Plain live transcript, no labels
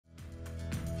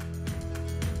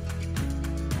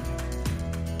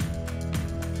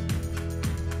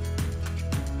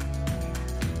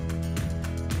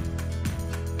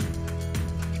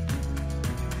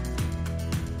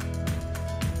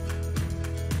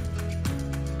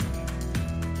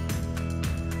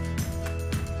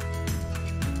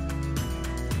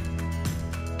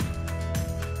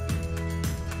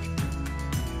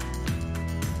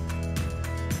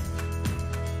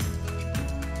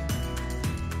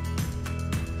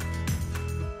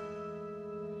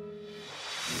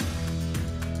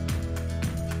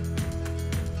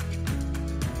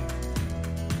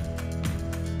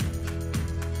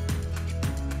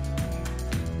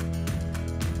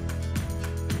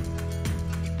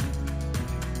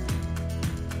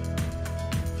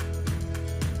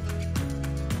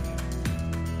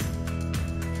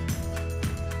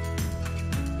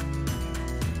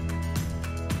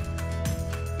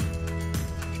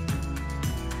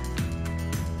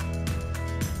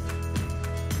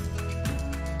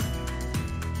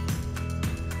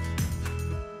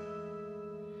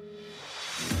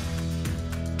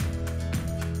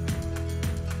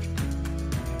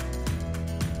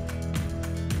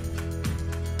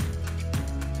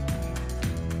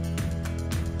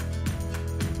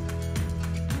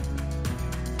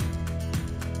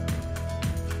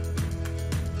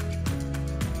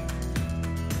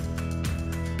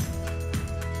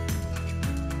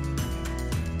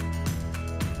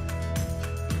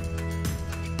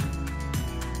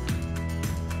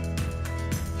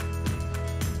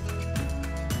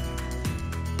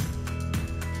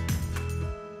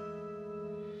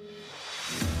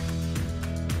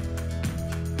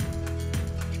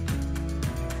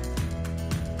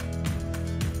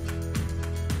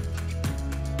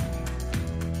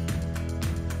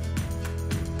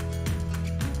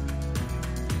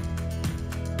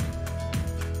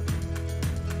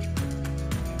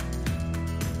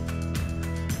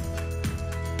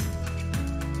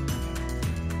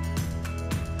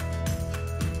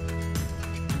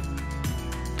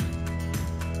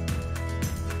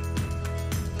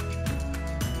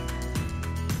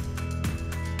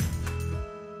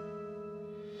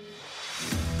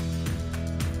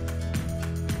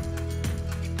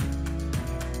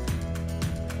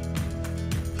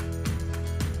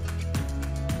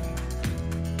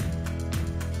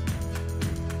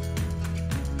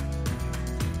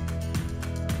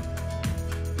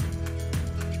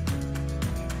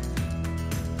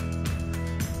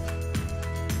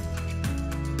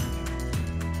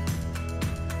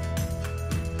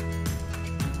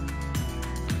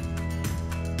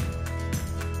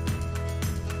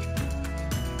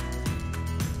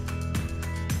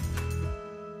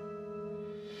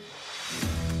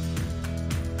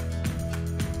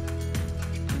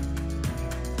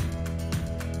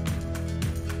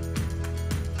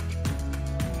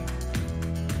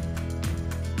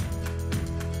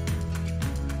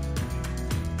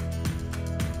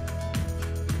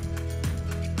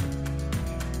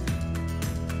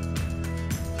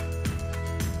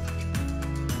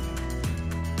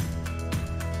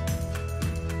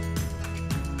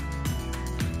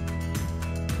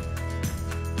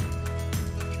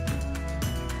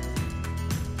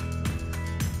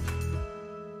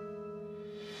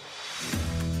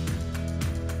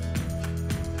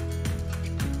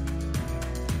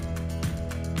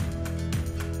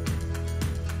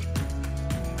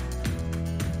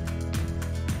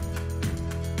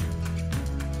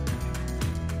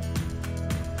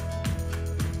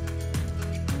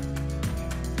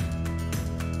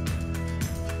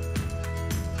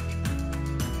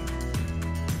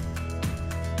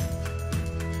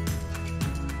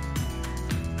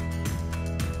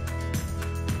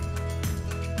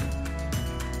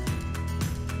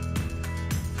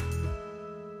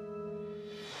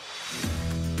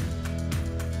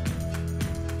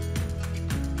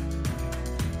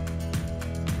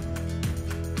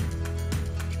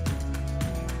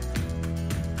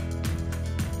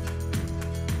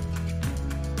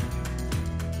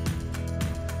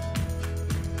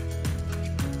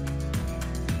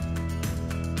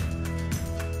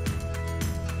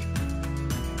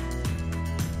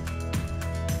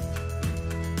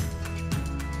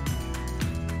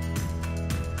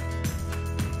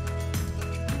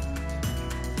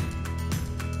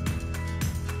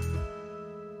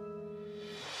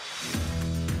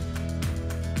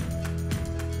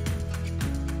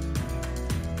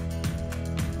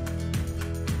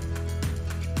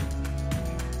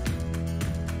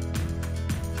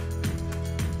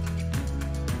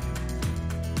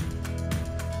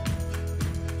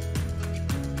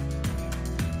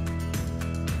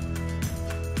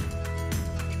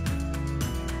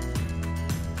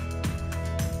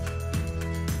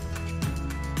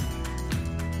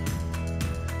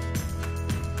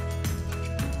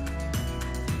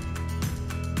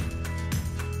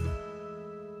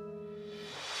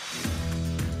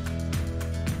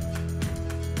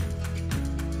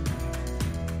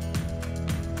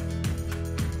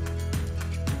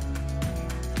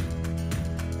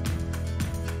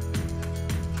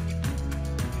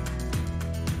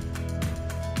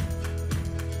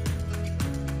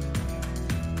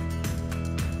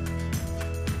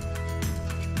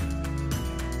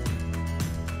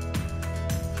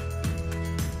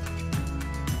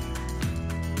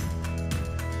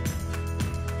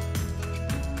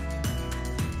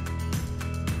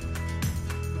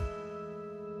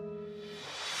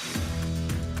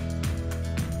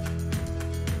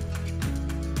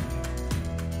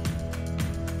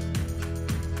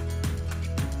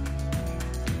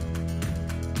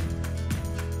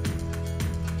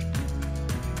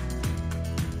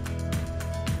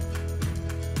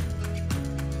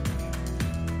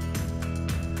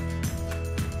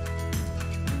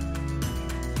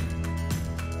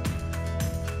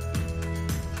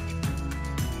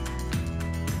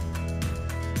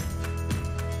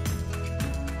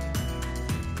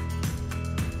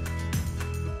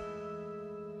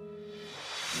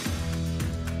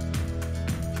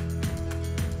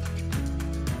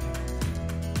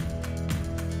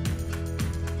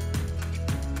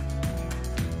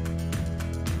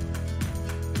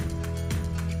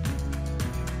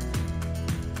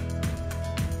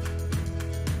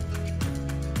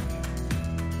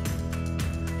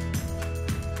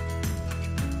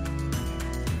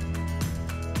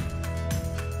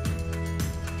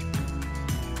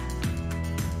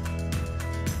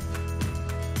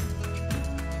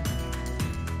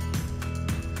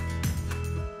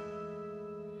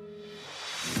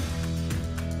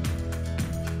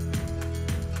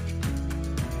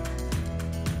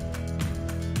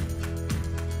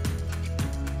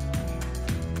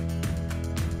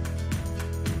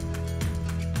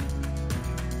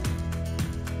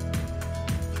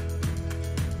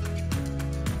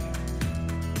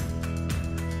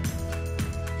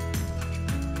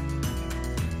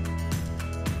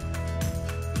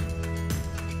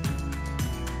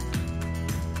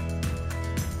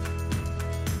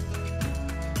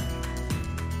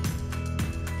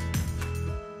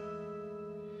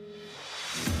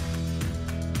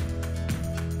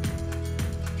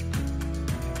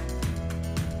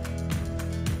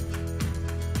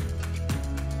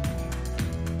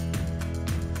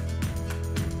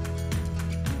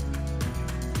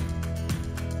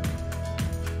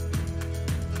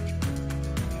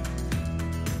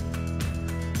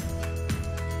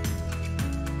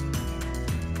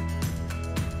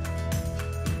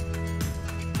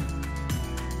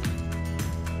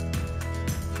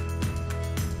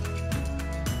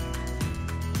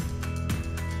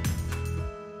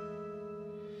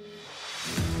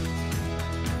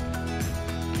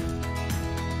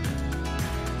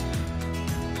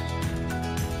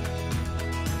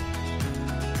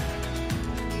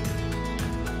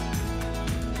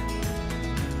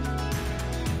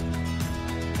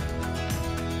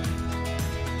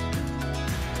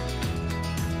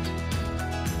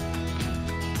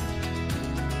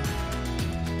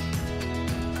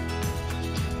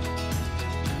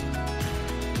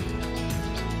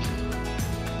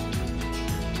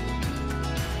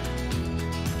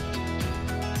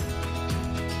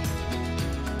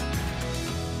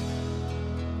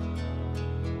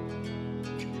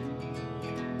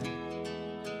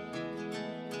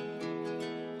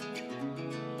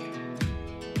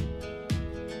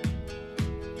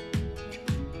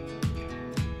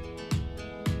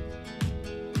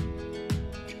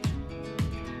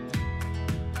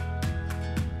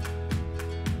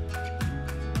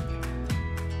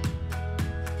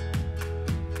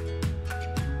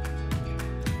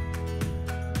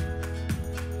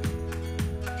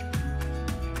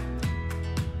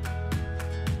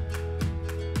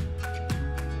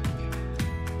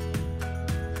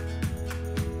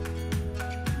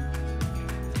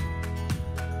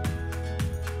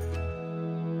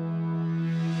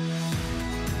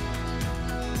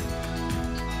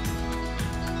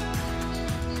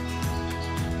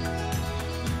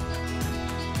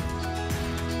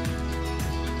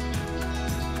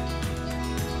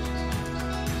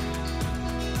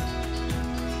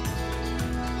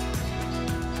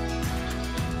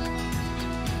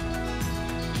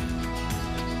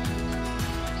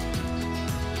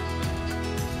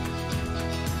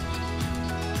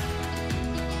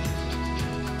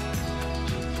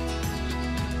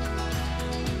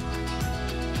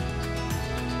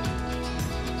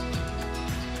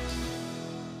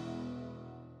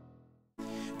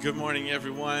Good morning,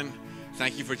 everyone.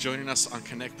 Thank you for joining us on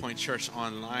Connect Point Church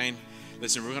online.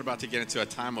 Listen, we're about to get into a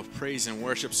time of praise and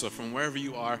worship. So from wherever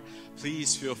you are,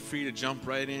 please feel free to jump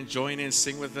right in, join in,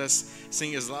 sing with us,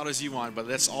 sing as loud as you want. But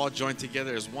let's all join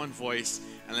together as one voice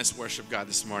and let's worship God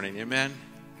this morning. Amen.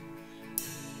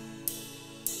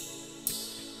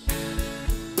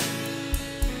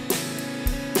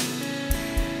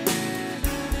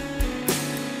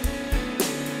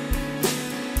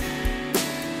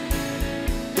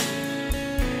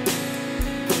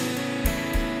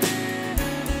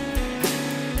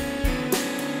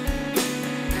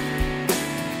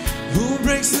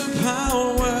 The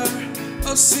power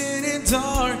of sin and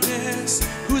darkness,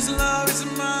 whose love is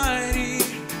mighty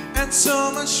and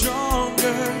so much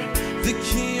stronger. The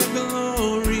King of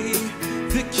glory,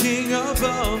 the King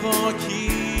above all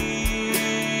kings,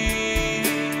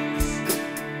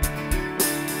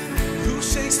 who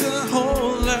shakes the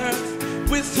whole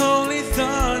earth with holy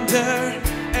thunder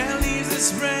and leaves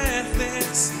us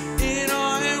breathless in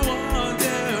awe and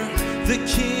wonder. The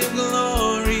King of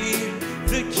glory,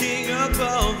 the King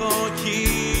above all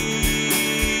kings.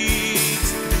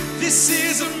 This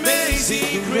is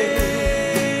amazing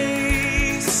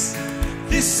grace.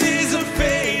 This is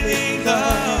unfailing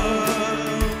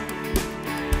love,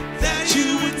 that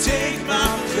you would take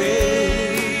my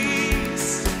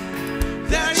place,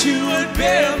 that you would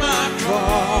bear my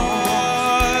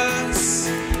cross.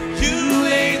 You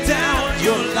laid down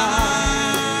your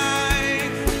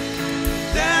life,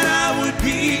 that I would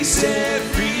be set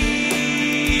free.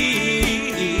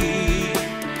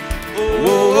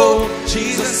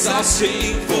 Jesus, I'll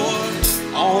sing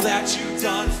for all that you've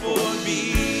done for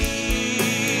me.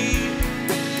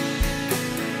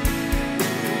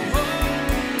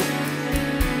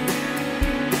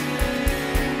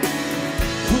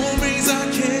 Who brings our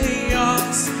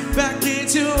chaos back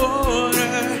into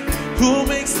order? Who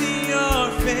makes the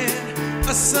orphan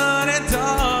a son and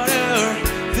daughter?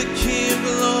 The King of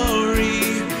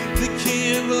glory, the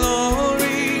King of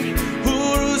glory, who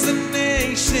rules the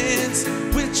nations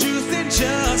with truth and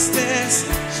justice,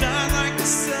 shine like the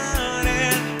sun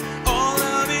and all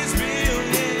of his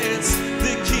brilliance.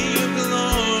 The King of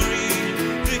glory,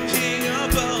 the King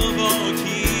above all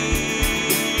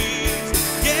kings.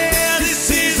 Yeah, this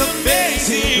is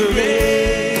amazing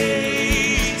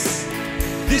grace.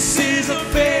 This is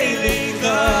unfailing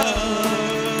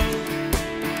love,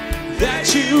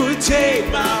 that you would take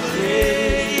my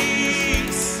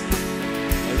place,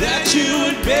 that you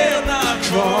would bear my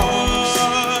cross.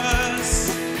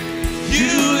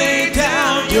 You laid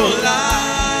down your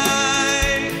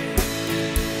life,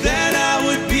 that I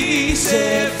would be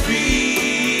set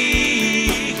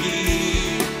free.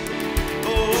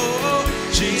 Oh,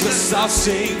 Jesus, I'll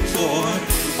sing for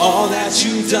all that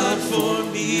you've done for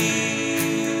me.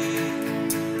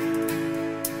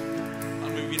 How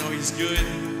many of you know he's good?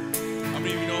 How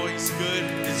many of you know he's good?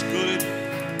 He's good.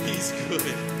 He's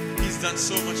good. He's done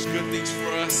so much good things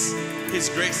for us. His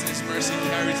grace and his mercy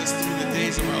carries us through the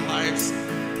days of our lives.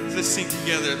 Let's sing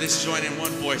together. Let's join in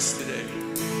one voice today.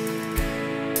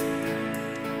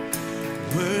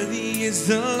 Worthy is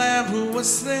the Lamb who was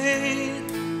slain.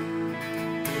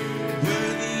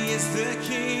 Worthy is the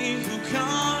King who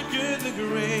conquered the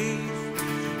grave.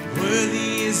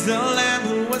 Worthy is the Lamb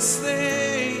who was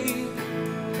slain.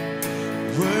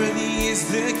 Worthy is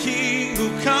the King who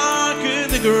conquered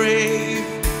the grave.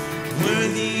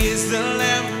 Worthy is the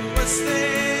Lamb who was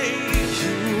slain.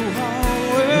 You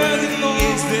are worthy,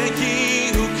 is the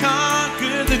King who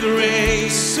conquered the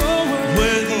grave. So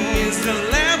worthy is the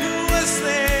Lamb who was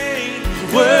slain.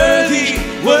 Worthy,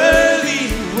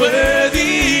 worthy,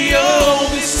 worthy. Oh,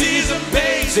 this is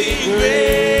amazing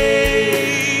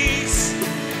grace.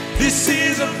 This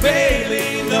is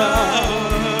unfailing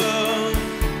love,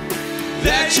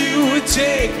 that you would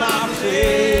take my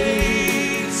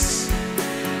place,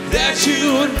 that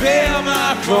you would bear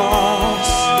my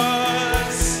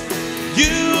cross.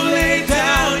 You laid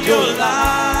down your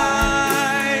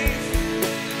life,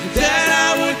 that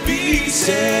I would be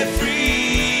set free.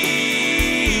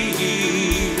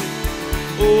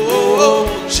 Oh,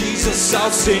 Jesus,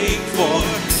 I'll sing for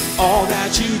all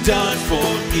that you've done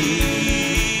for me.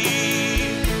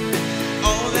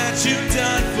 All that you've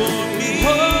done for me.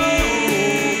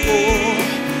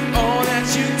 All that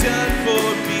you've done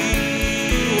for me.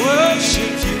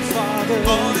 Worship you, Father.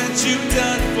 All that you've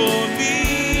done for me.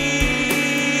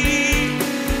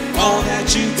 All that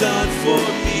you've done for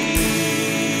me.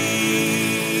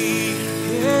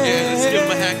 Yeah, let's give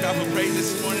him a hand clap of praise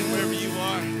this morning wherever you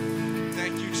are.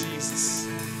 Thank you, Jesus.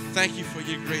 Thank you for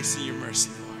your grace and your mercy,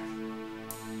 Lord.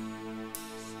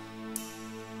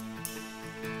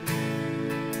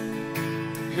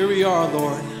 Here we are,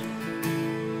 Lord.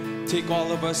 Take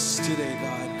all of us today,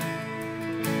 God.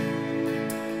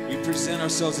 We present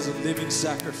ourselves as a living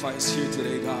sacrifice here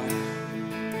today, God.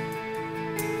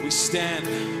 We stand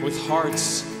with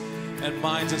hearts and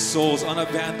minds and souls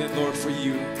unabandoned, Lord, for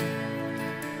you.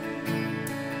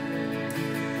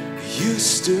 You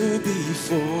stood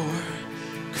before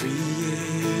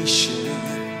creation,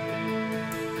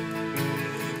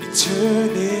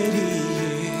 eternity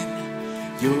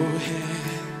in your hand.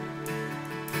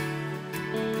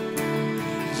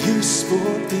 You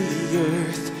spoke the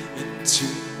earth into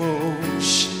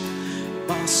motion,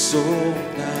 my soul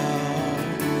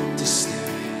now to stand.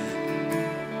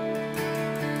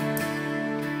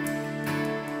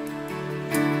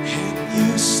 And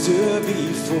you stood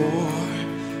before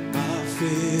my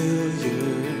failures.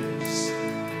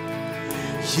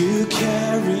 You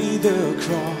carry the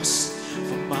cross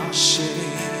for my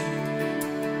shame.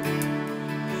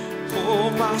 Oh,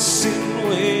 my sin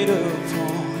weighed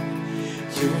upon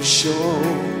your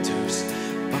shoulders,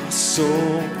 my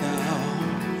soul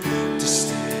now to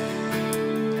stand.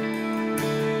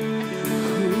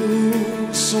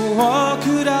 Ooh, so what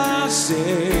could I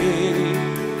say?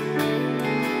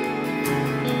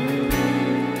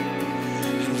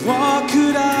 And what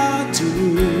could I do?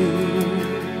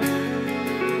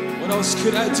 What else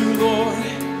could I do, Lord?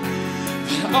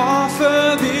 But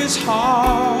offer this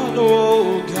heart,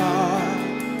 oh God,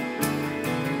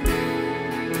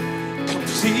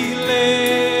 completely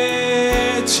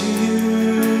to you.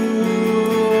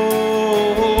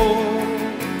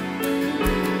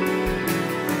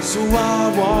 So I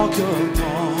walk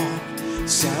upon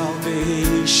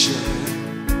salvation.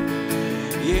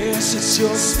 Yes, it's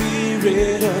your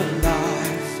spirit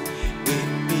alive in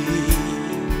me.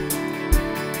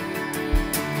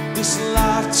 This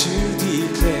life to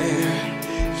declare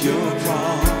your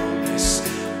promise,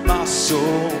 my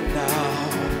soul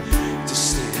now to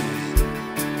stand.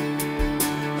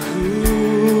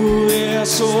 Ooh, yeah,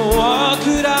 so what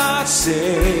could I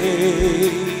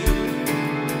say?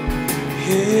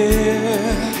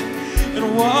 Yeah, and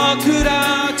what could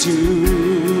I do,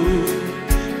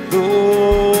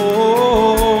 Lord,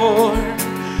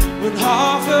 when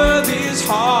offer this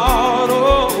heart,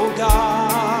 oh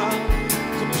God,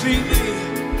 completely,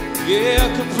 yeah,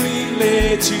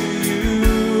 completely to you.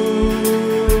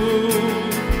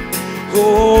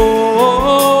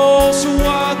 Oh, so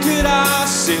what could I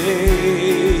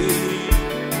say?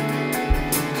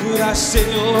 Could I say,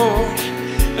 Lord,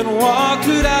 and what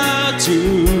could I do?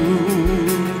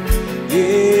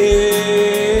 Yeah,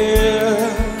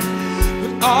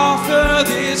 but offer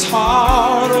this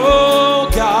heart, oh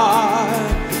God,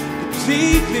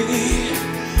 completely,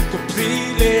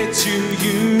 completely to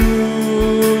you.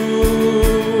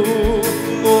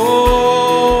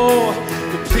 Oh,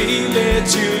 completely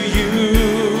to you.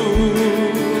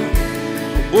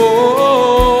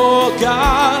 Oh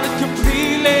God,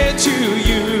 completely to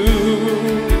you.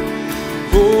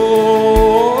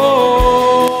 Oh,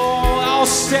 I'll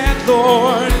stand,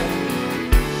 Lord.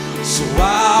 So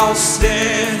I'll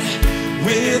stand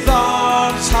with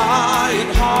arms high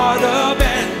and heart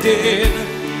abandoned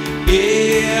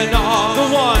in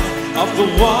awe of the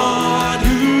one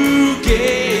who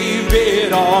gave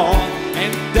it all.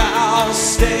 And I'll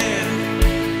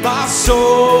stand, my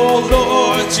soul,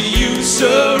 Lord, to you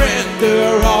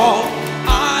surrender all.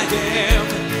 I am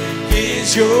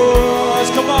is yours.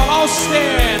 Come on, I'll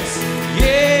stand.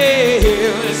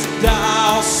 Yes, and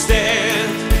I'll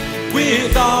stand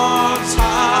with arms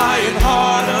high and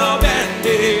heart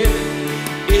abandoned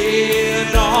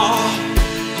in awe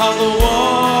of the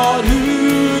one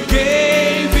who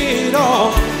gave it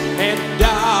all. And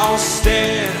I'll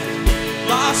stand,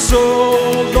 my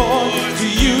soul, Lord, to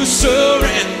you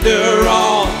surrender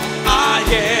all. I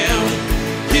am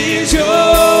is yours.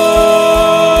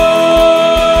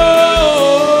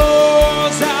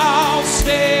 I'll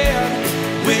stand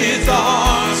with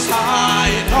arms high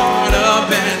and heart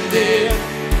abandoned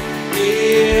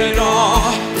in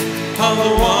awe of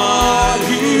the one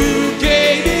who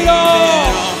gave it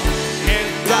all.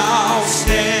 And I'll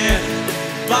stand,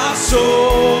 my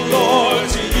soul, Lord,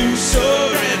 to you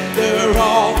surrender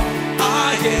all.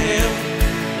 I am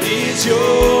is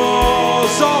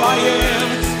yours. All I am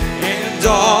and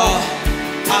all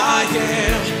I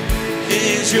am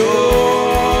is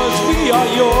yours. We are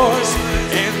yours,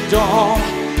 and all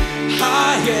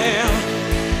I am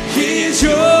is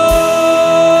yours.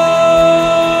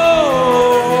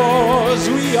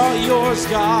 We are yours,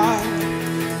 God.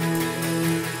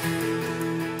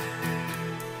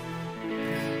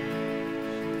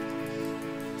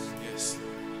 Yes.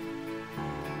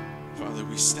 Father,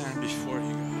 we stand before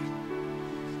you, God.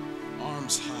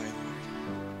 Most High, Lord,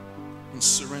 and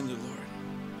surrender, Lord.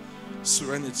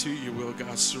 Surrender to your will,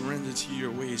 God. Surrender to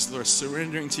your ways, Lord.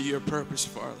 Surrendering to your purpose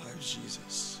for our lives,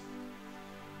 Jesus.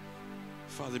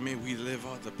 Father, may we live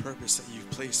out the purpose that you've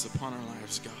placed upon our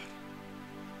lives, God.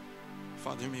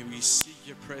 Father, may we seek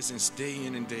your presence day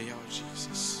in and day out,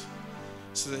 Jesus,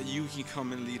 so that you can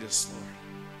come and lead us, Lord.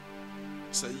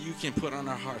 So that you can put on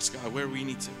our hearts, God, where we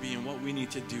need to be and what we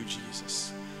need to do,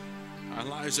 Jesus. Our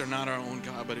lives are not our own,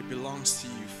 God, but it belongs to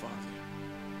you, Father.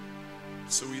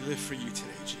 So we live for you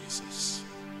today, Jesus.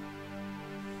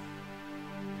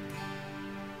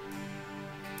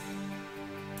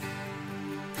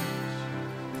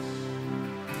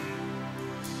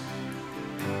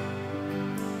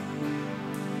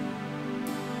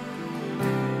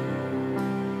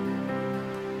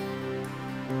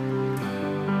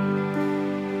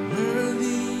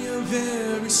 Worthy of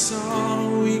every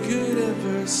song we could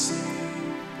ever sing.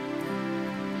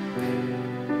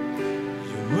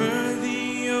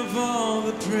 Of all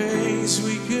the praise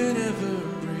we could ever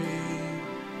bring.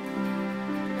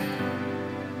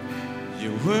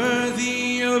 You're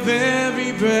worthy of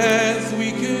every breath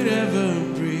we could ever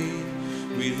breathe.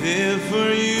 We live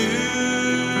for you.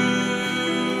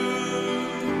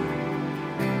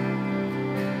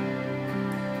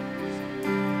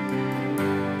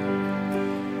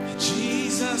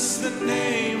 Jesus, the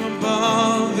name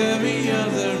above every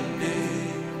other name.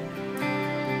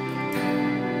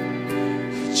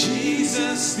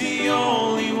 Jesus, the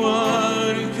only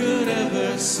one who could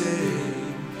ever save.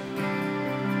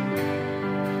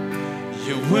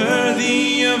 You're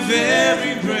worthy of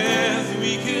every breath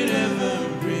we could ever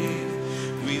breathe.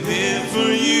 We live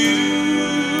for you.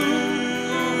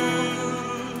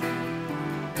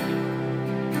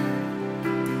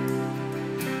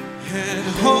 And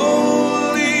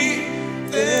holy,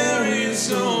 there is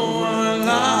no one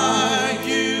like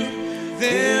you.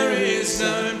 There is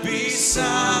none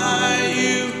beside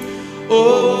you.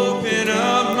 Open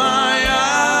up my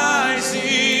eyes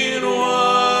in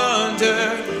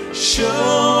wonder.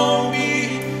 Show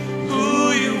me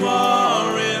who you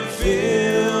are and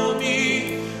fill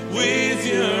me with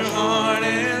your heart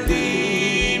and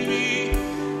lead me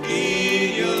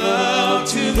in your love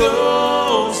to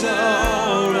those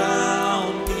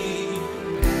around me.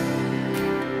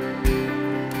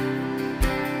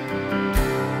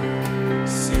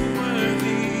 Sing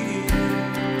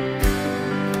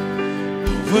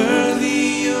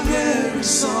worthy of every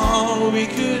song we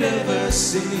could ever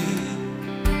sing.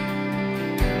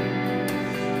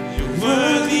 You're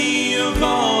worthy of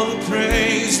all the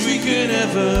praise we could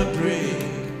ever bring.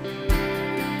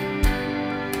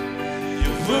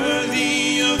 You're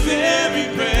worthy of every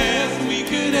breath we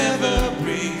could ever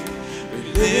breathe. We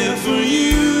live for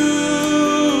you,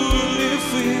 live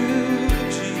for you,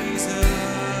 Jesus.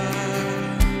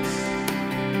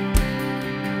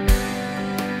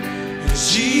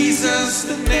 Jesus,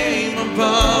 the name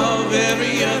above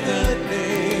every other name.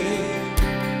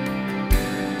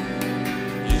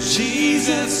 You're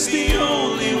Jesus, the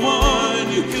only one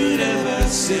you could ever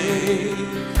save.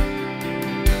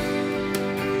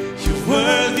 You're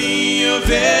worthy of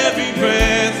every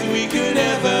breath we could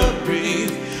ever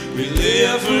breathe. We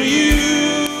live for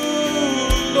you,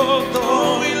 Lord,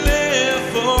 we live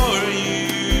for you.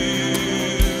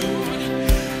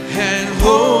 And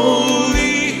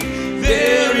holy,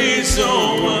 there is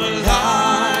no one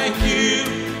like you.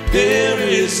 There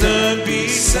is none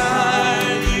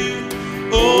beside you.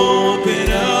 Open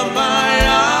up my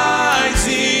eyes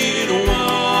in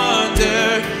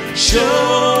wonder.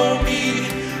 Show me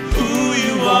who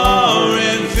you are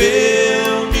and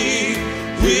fill me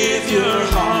with your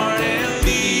heart and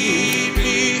lead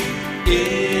me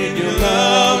in your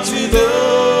love to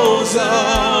those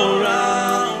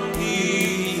around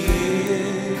me.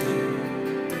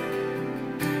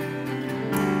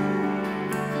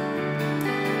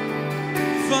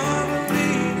 Father,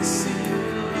 lead us in your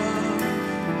love.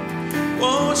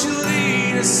 Won't you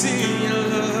lead us in your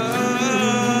love?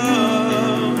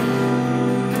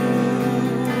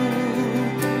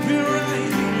 We're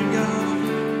right here, God.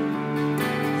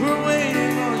 We're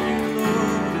waiting on you,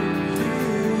 Lord.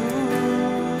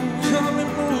 Come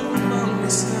and move among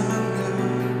us now, God.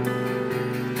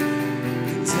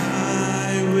 And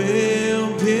I will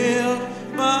build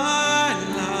my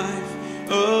life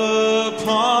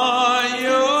upon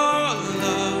your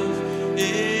love.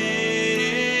 It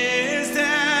is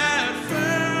that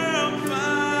firm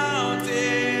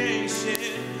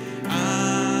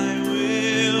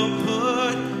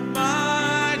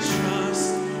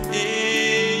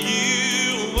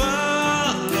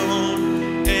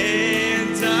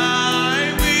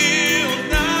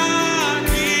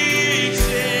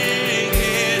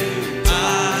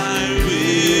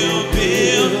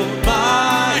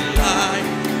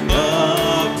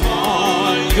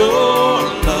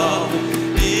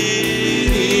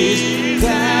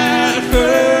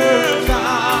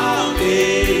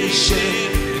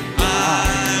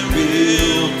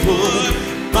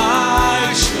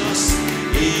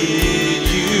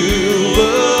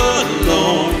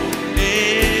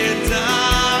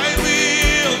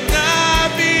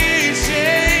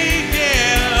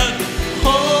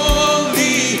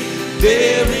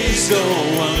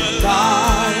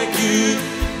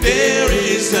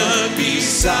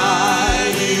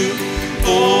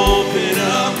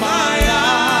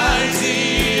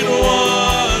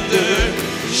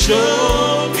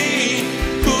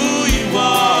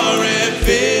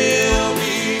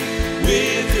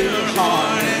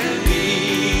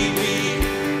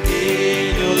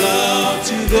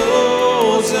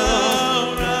those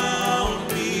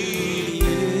around me.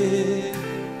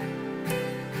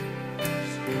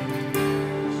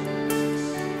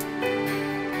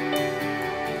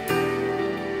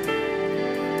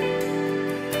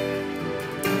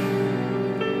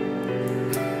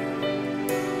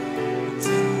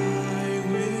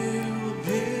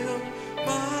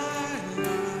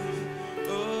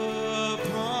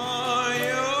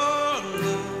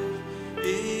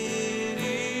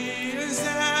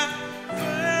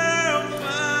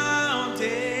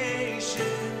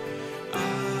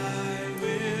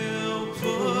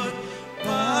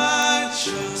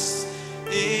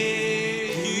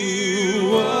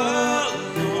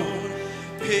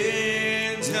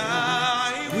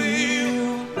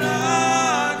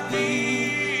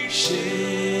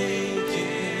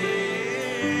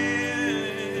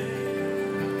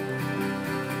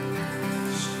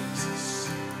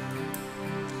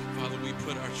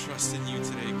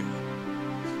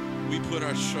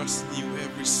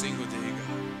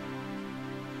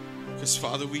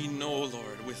 Father, we know,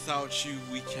 Lord, without you,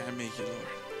 we can't make it,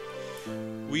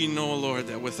 Lord. We know, Lord,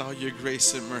 that without your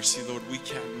grace and mercy, Lord, we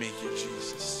can't make it,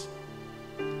 Jesus.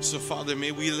 So, Father,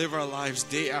 may we live our lives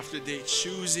day after day,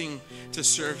 choosing to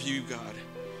serve you, God.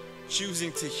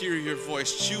 Choosing to hear your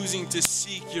voice, choosing to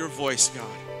seek your voice,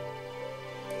 God.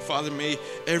 Father, may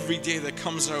every day that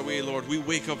comes our way, Lord, we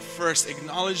wake up first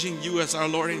acknowledging you as our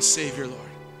Lord and Savior, Lord.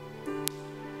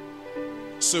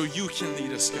 So you can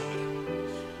lead us, God.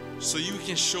 So you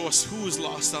can show us who is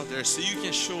lost out there. So you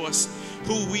can show us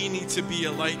who we need to be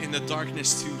a light in the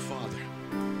darkness to, Father.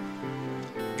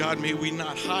 God, may we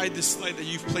not hide this light that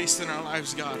you've placed in our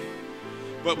lives, God.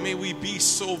 But may we be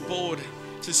so bold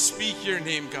to speak your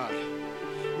name, God.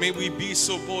 May we be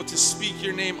so bold to speak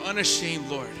your name unashamed,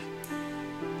 Lord.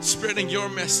 Spreading your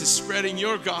message, spreading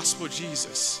your gospel,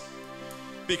 Jesus.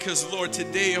 Because, Lord,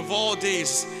 today of all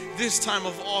days, this time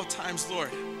of all times,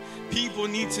 Lord, people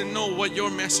need to know what your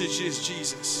message is,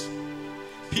 Jesus.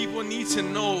 People need to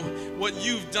know what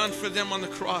you've done for them on the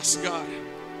cross, God.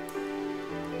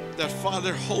 That,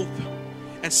 Father, hope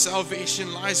and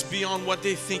salvation lies beyond what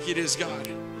they think it is, God.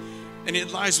 And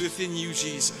it lies within you,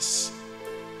 Jesus.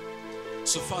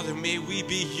 So, Father, may we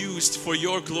be used for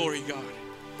your glory, God.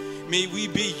 May we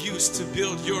be used to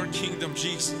build your kingdom,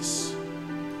 Jesus.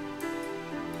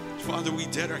 Father, we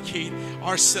dedicate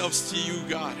ourselves to you,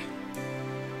 God.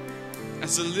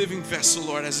 As a living vessel,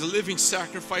 Lord, as a living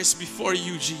sacrifice before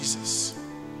you, Jesus.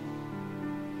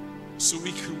 So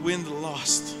we could win the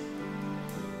lost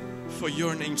for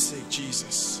your name's sake,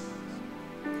 Jesus.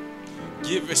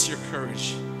 Give us your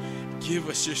courage. Give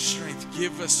us your strength.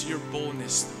 Give us your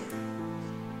boldness, Lord.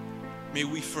 May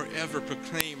we forever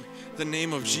proclaim the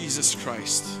name of Jesus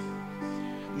Christ,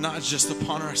 not just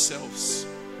upon ourselves,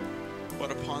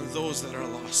 but upon those that are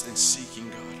lost and seeking,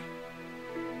 God.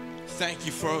 Thank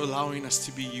you for allowing us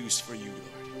to be used for you, Lord.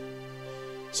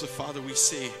 So, Father, we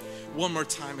say one more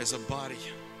time as a body,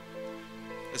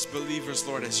 as believers,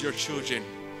 Lord, as your children,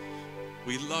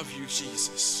 we love you,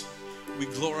 Jesus. We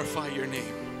glorify your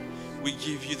name. We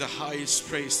give you the highest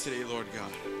praise today, Lord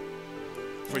God.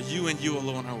 For you and you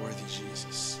alone are worthy,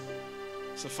 Jesus.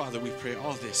 So, Father, we pray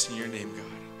all this in your name, God.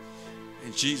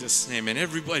 In Jesus' name. And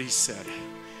everybody said,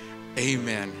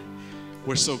 amen.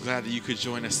 We're so glad that you could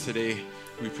join us today.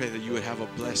 We pray that you would have a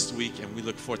blessed week, and we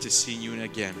look forward to seeing you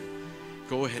again.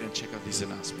 Go ahead and check out these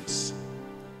announcements.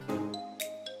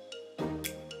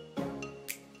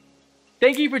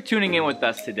 Thank you for tuning in with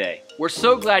us today. We're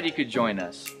so glad you could join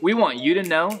us. We want you to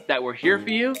know that we're here for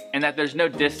you and that there's no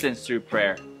distance through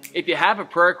prayer. If you have a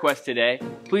prayer request today,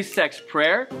 please text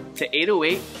prayer to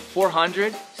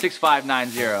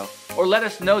 808-400-6590 or let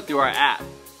us know through our app.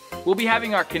 We'll be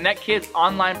having our Connect Kids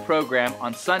online program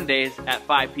on Sundays at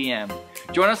 5 p.m.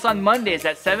 Join us on Mondays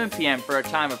at 7 p.m. for a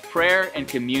time of prayer and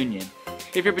communion.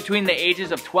 If you're between the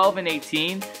ages of 12 and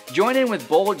 18, join in with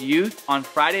Bold Youth on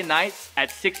Friday nights at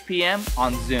 6 p.m.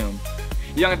 on Zoom.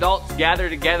 Young adults gather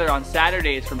together on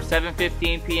Saturdays from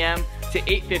 7:15 p.m. to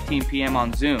 8:15 p.m.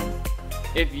 on Zoom.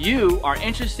 If you are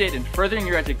interested in furthering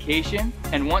your education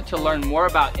and want to learn more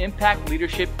about Impact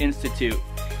Leadership Institute,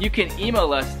 you can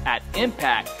email us at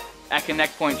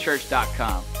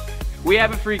impact@connectpointchurch.com. We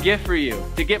have a free gift for you.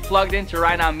 To get plugged into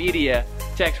Right Now Media,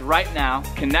 text Right Now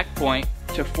Connect Point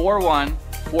to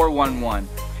 41411.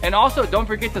 And also, don't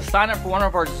forget to sign up for one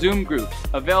of our Zoom groups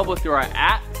available through our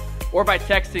app or by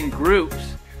texting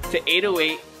groups to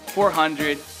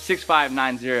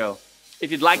 808-400-6590.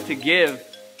 If you'd like to give,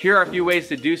 here are a few ways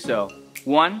to do so.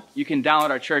 1, you can download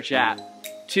our church app.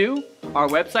 2, our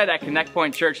website at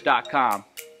connectpointchurch.com.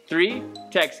 3,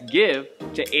 text GIVE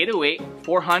to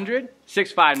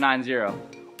 808-400-6590.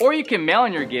 Or you can mail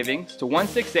in your giving to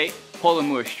 168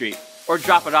 Polomua Street or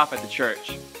drop it off at the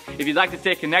church. If you'd like to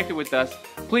stay connected with us,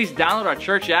 please download our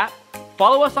church app,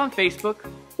 follow us on Facebook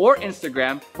or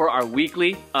Instagram for our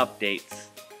weekly updates.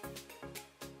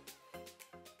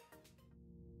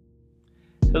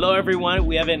 Hello everyone,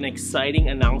 we have an exciting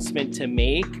announcement to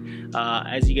make.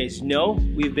 As you guys know,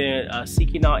 we've been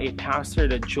seeking out a pastor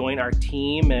to join our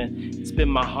team, and it's been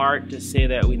my heart to say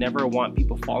that we never want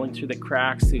people falling through the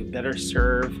cracks, to better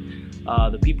serve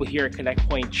the people here at Connect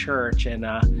Point Church. And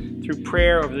through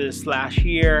prayer over this last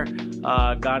year,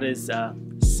 God has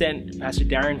sent Pastor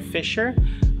Darryn Fisher.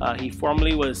 He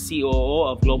formerly was COO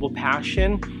of Global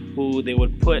Passion, who they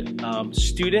would put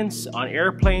students on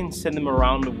airplanes, send them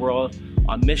around the world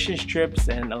on mission trips,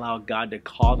 and allow God to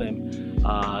call them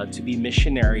to be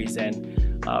missionaries.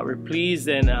 And we're pleased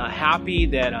and happy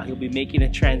that he'll be making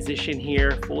a transition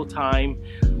here full-time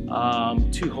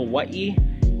to Hawaii.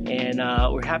 And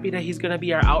we're happy that he's going to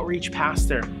be our outreach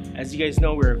pastor. As you guys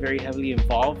know, we're very heavily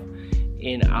involved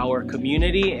in our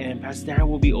community, and Pastor Darryn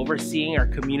will be overseeing our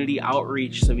community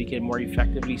outreach so we can more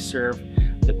effectively serve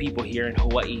the people here in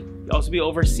Hawaii. We'll also be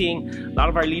overseeing a lot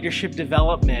of our leadership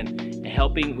development and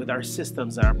helping with our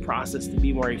systems and our process to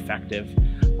be more effective.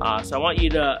 So I want you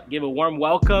to give a warm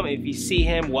welcome. If you see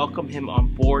him, welcome him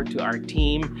on board to our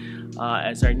team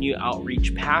as our new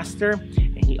outreach pastor.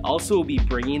 And he also will be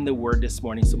bringing the word this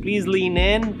morning. So please lean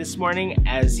in this morning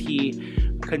as he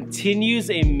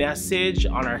continues a message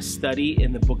on our study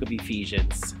in the book of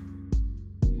Ephesians.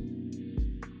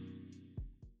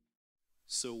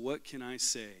 So what can I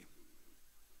say,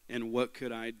 and what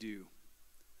could I do,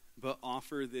 but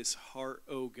offer this heart,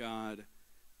 O God,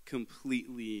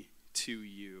 completely to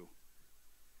you?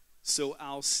 So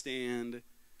I'll stand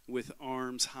with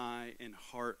arms high and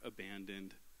heart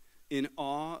abandoned, in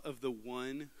awe of the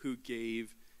one who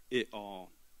gave it all.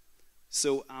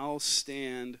 So I'll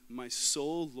stand, my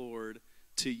soul, Lord,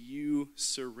 to you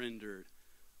surrendered.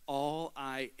 All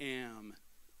I am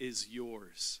is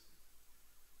yours.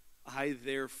 I,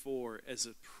 therefore, as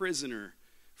a prisoner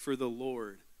for the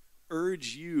Lord,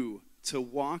 urge you to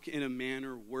walk in a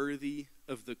manner worthy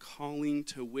of the calling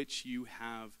to which you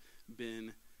have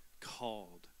been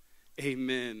called.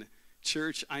 Amen.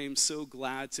 Church, I am so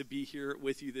glad to be here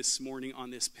with you this morning on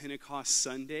this Pentecost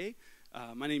Sunday.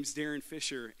 My name's Darryn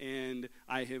Fisher, and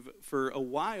I have for a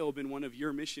while been one of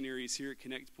your missionaries here at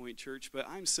Connect Point Church, but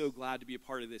I'm so glad to be a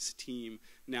part of this team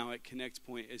now at Connect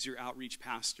Point as your outreach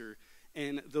pastor.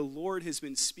 And the Lord has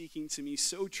been speaking to me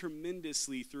so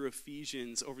tremendously through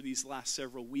Ephesians over these last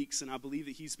several weeks, and I believe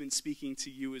that he's been speaking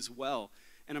to you as well.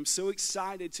 And I'm so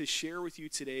excited to share with you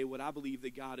today what I believe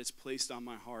that God has placed on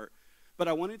my heart. But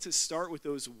I wanted to start with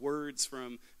those words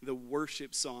from the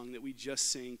worship song that we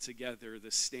just sang together,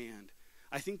 The Stand.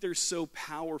 I think they're so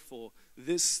powerful,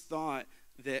 this thought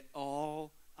that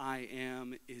all I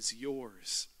am is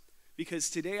yours. Because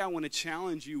today I want to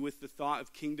challenge you with the thought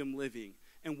of kingdom living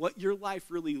and what your life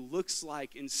really looks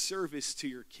like in service to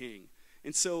your King.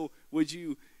 And so would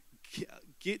you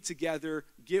get together,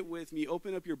 get with me,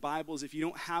 open up your Bibles. If you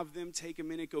don't have them, take a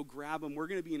minute, go grab them. We're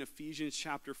going to be in Ephesians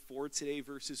chapter 4 today,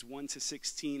 verses 1 to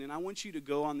 16. And I want you to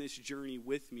go on this journey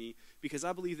with me because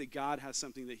I believe that God has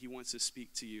something that he wants to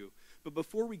speak to you. But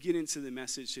before we get into the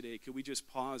message today, could we just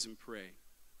pause and pray?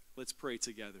 Let's pray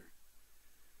together.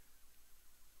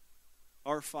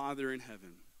 Our Father in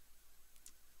heaven,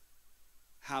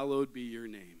 hallowed be your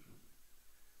name.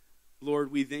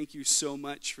 Lord, we thank you so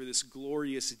much for this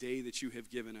glorious day that you have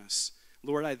given us.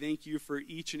 Lord, I thank you for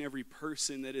each and every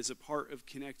person that is a part of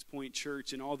Connect Point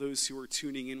Church and all those who are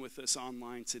tuning in with us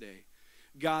online today.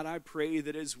 God, I pray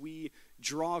that as we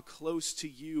draw close to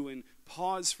you and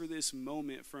pause for this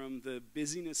moment from the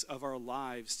busyness of our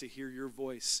lives to hear your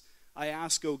voice, I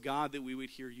ask, oh God, that we would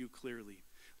hear you clearly.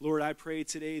 Lord, I pray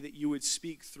today that you would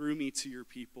speak through me to your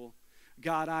people.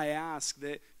 God, I ask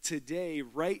that today,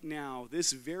 right now,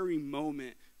 this very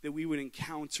moment, that we would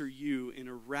encounter you in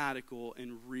a radical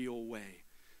and real way.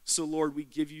 So, Lord, we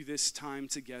give you this time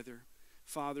together.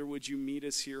 Father, would you meet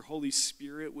us here? Holy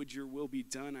Spirit, would your will be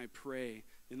done, I pray,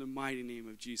 in the mighty name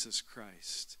of Jesus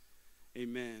Christ.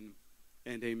 Amen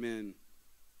and amen.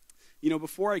 You know,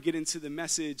 before I get into the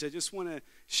message, I just want to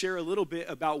share a little bit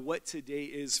about what today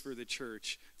is for the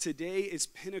church. Today is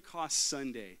Pentecost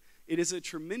Sunday. It is a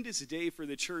tremendous day for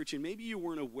the church, and maybe you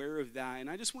weren't aware of that. And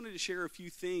I just wanted to share a few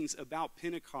things about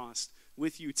Pentecost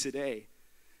with you today.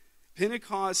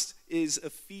 Pentecost is a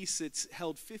feast that's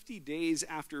held 50 days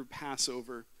after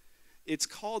Passover. It's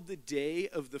called the Day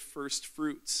of the First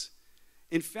Fruits.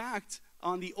 In fact,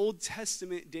 on the Old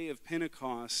Testament day of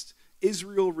Pentecost,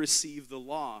 Israel received the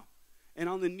law. And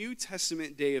on the New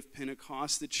Testament day of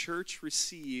Pentecost, the church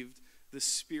received the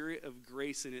Spirit of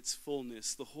grace in its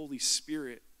fullness, the Holy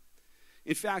Spirit.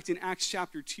 In fact, in Acts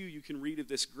chapter 2, you can read of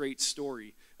this great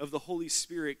story of the Holy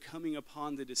Spirit coming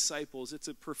upon the disciples. It's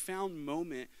a profound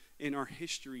moment in our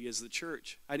history as the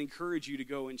church. I'd encourage you to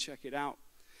go and check it out.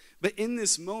 But in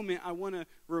this moment, I want to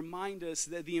remind us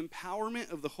that the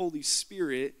empowerment of the Holy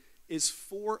Spirit is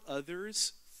for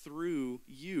others through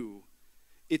you.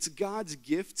 It's God's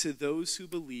gift to those who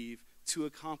believe to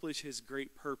accomplish his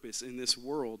great purpose in this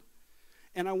world.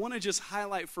 And I want to just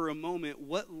highlight for a moment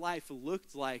what life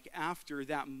looked like after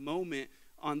that moment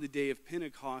on the day of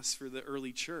Pentecost for the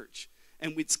early church.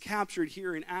 And it's captured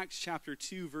here in Acts chapter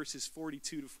 2, verses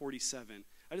 42 to 47.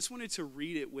 I just wanted to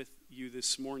read it with you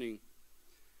this morning.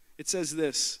 It says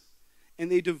this,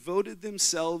 "And they devoted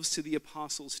themselves to the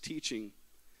apostles' teaching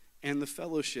and the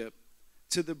fellowship,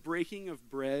 to the breaking of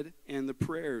bread and the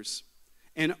prayers.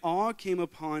 And awe came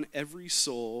upon every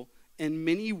soul, and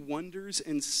many wonders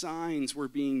and signs were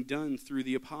being done through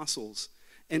the apostles.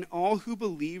 And all who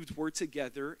believed were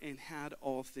together and had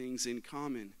all things in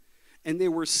common. And they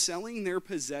were selling their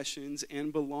possessions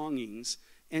and belongings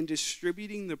and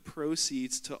distributing the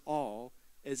proceeds to all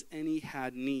as any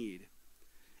had need.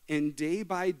 And day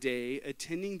by day,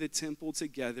 attending the temple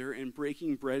together and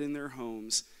breaking bread in their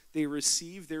homes, they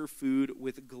received their food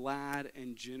with glad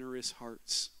and generous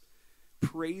hearts,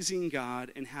 praising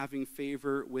God and having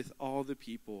favor with all the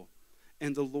people.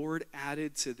 And the Lord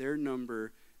added to their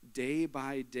number day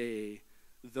by day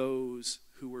those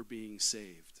who were being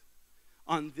saved."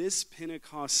 On this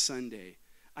Pentecost Sunday,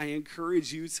 I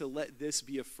encourage you to let this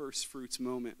be a first fruits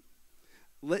moment.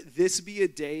 Let this be a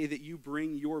day that you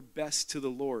bring your best to the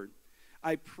Lord.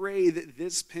 I pray that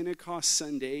this Pentecost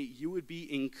Sunday, you would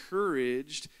be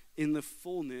encouraged in the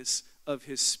fullness of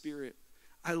his Spirit.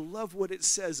 I love what it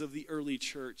says of the early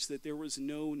church, that there was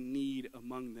no need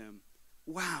among them.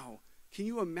 Wow, can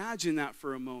you imagine that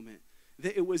for a moment?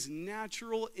 That it was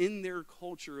natural in their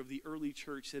culture of the early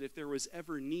church that if there was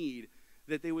ever need,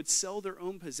 that they would sell their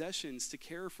own possessions to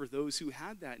care for those who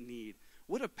had that need.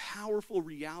 What a powerful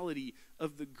reality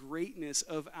of the greatness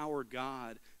of our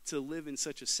God to live in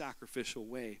such a sacrificial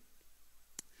way.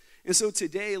 And so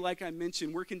today, like I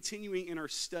mentioned, we're continuing in our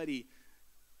study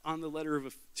on the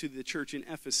letter to the church in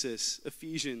Ephesus,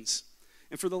 Ephesians.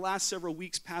 And for the last several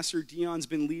weeks, Pastor Dion's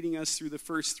been leading us through the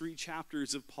first 3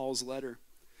 chapters of Paul's letter.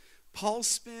 Paul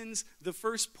spends the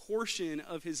first portion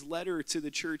of his letter to the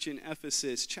church in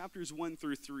Ephesus, chapters 1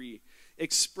 through 3,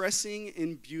 expressing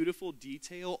in beautiful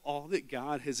detail all that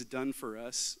God has done for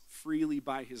us freely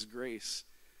by his grace.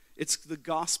 It's the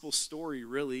gospel story,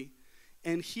 really.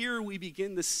 And here we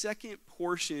begin the second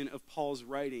portion of Paul's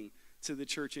writing to the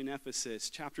church in Ephesus,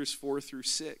 chapters 4 through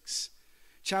 6.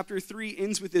 Chapter 3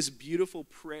 ends with this beautiful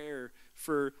prayer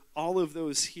for all of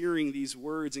those hearing these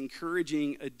words,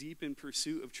 encouraging a deepened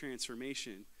pursuit of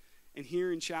transformation. And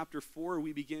here in chapter 4,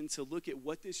 we begin to look at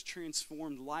what this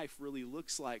transformed life really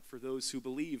looks like for those who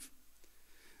believe.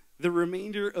 The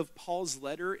remainder of Paul's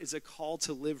letter is a call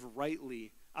to live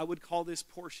rightly. I would call this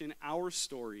portion our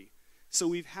story. So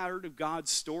we've heard of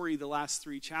God's story the last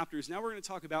 3 chapters. Now we're going to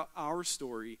talk about our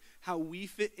story, how we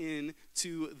fit in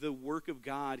to the work of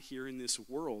God here in this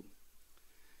world.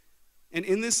 And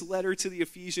in this letter to the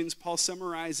Ephesians, Paul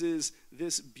summarizes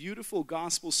this beautiful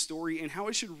gospel story and how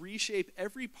it should reshape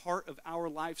every part of our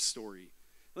life story.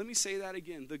 Let me say that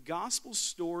again. The gospel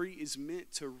story is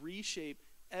meant to reshape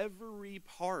every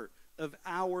part of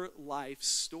our life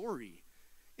story.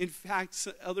 In fact,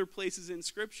 other places in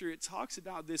Scripture, it talks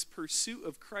about this pursuit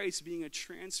of Christ being a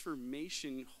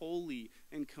transformation wholly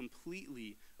and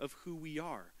completely of who we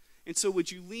are. And so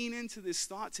would you lean into this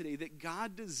thought today that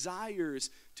God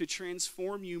desires to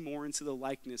transform you more into the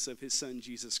likeness of his Son,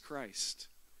 Jesus Christ?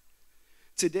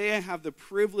 Today I have the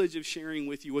privilege of sharing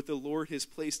with you what the Lord has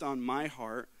placed on my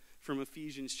heart from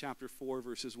Ephesians chapter 4,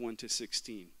 verses 1 to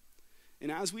 16.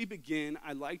 And as we begin,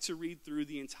 I'd like to read through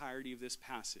the entirety of this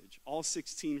passage, all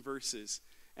 16 verses.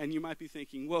 And you might be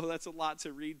thinking, whoa, that's a lot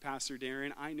to read, Pastor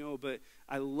Darryn. I know, but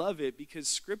I love it because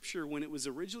Scripture, when it was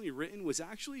originally written, was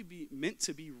actually meant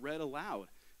to be read aloud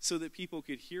so that people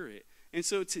could hear it. And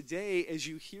so today, as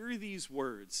you hear these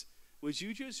words, would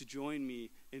you just join me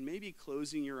in maybe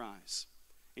closing your eyes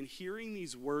and hearing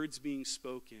these words being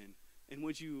spoken? And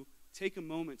would you take a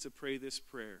moment to pray this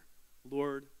prayer?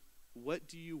 Lord, what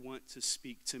do you want to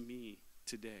speak to me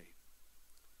today?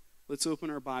 Let's open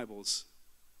our Bibles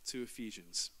to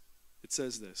Ephesians. It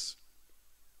says this: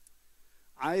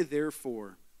 I,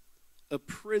 therefore, a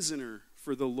prisoner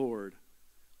for the Lord,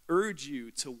 urge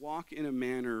you to walk in a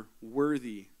manner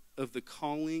worthy of the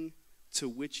calling to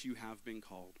which you have been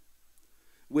called,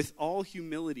 with all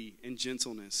humility and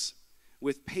gentleness,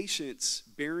 with patience,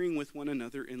 bearing with one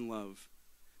another in love,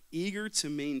 eager to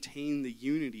maintain the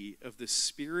unity of the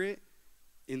Spirit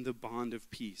in the bond of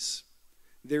peace.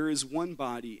 There is one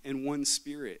body and one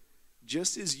Spirit,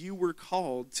 just as you were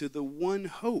called to the one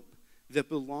hope that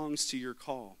belongs to your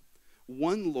call.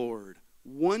 One Lord,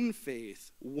 one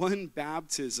faith, one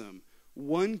baptism,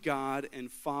 one God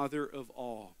and Father of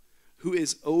all, who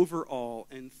is over all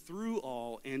and through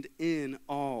all and in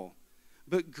all.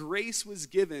 But grace was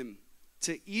given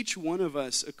to each one of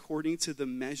us according to the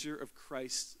measure of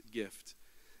Christ's gift.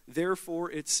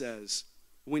 Therefore it says,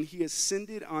 when he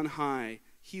ascended on high,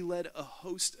 he led a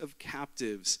host of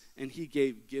captives, and he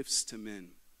gave gifts to men.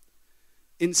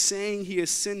 In saying he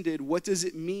ascended, what does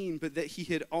it mean but that he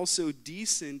had also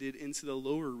descended into the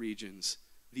lower regions,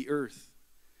 the earth?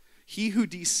 He who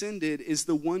descended is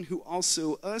the one who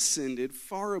also ascended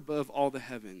far above all the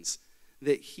heavens,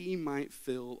 that he might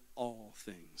fill all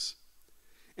things.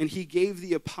 And he gave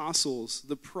the apostles,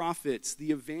 the prophets,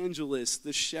 the evangelists,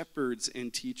 the shepherds,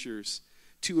 and teachers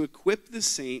to equip the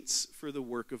saints for the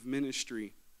work of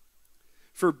ministry,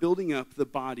 for building up the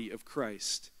body of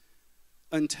Christ,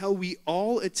 until we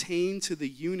all attain to the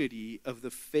unity of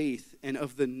the faith and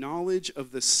of the knowledge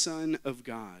of the Son of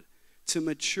God, to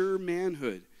mature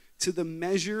manhood, to the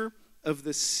measure of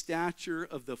the stature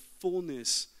of the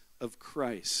fullness of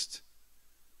Christ.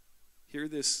 Hear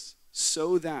this,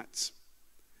 so that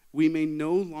we may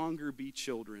no longer be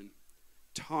children,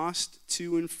 tossed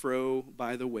to and fro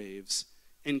by the waves,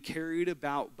 and carried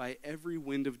about by every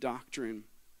wind of doctrine,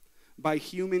 by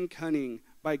human cunning,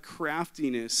 by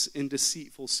craftiness and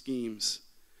deceitful schemes.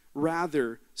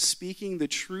 Rather, speaking the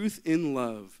truth in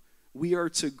love, we are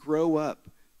to grow up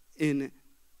in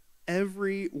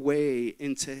every way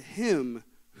into him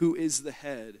who is the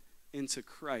head, into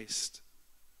Christ,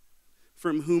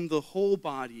 from whom the whole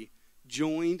body,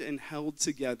 joined and held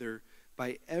together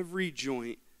by every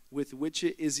joint with which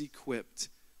it is equipped,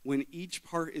 when each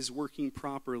part is working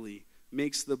properly,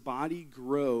 makes the body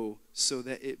grow so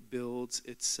that it builds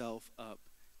itself up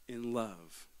in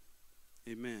love.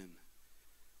 Amen.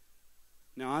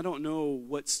 Now, I don't know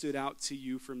what stood out to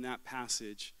you from that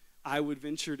passage. I would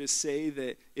venture to say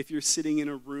that if you're sitting in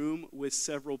a room with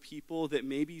several people, that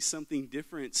maybe something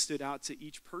different stood out to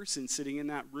each person sitting in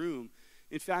that room.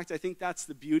 In fact, I think that's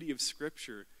the beauty of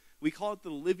Scripture. We call it the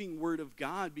living Word of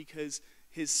God because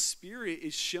His Spirit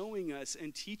is showing us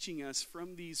and teaching us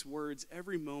from these words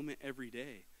every moment, every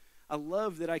day. I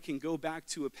love that I can go back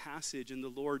to a passage and the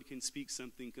Lord can speak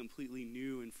something completely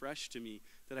new and fresh to me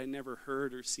that I never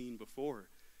heard or seen before.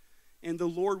 And the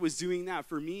Lord was doing that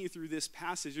for me through this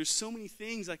passage. There's so many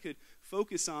things I could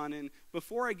focus on. And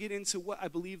before I get into what I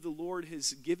believe the Lord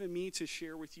has given me to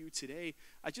share with you today,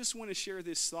 I just want to share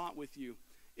this thought with you,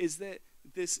 is that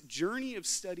this journey of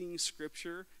studying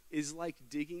Scripture is like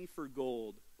digging for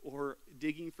gold or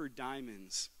digging for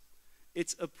diamonds.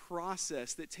 It's a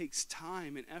process that takes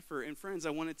time and effort. And friends, I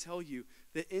want to tell you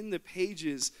that in the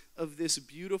pages of this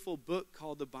beautiful book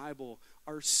called the Bible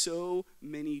are so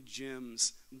many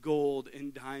gems, gold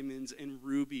and diamonds and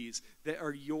rubies that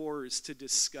are yours to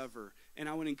discover. And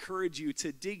I would encourage you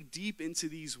to dig deep into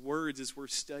these words as we're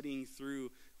studying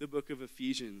through the book of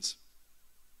Ephesians.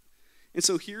 And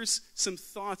so here's some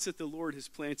thoughts that the Lord has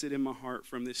planted in my heart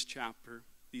from this chapter,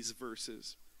 these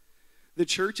verses. The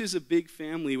church is a big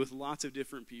family with lots of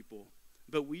different people,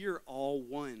 but we are all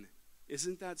one.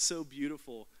 Isn't that so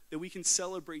beautiful? That we can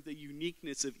celebrate the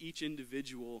uniqueness of each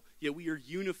individual, yet we are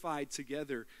unified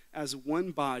together as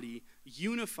one body,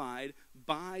 unified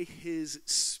by His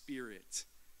Spirit.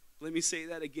 Let me say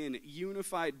that again,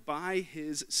 unified by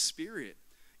His Spirit.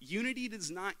 Unity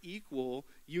does not equal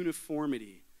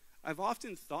uniformity. I've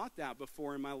often thought that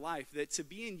before in my life, that to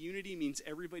be in unity means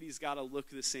everybody's got to look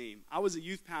the same. I was a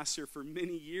youth pastor for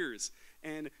many years,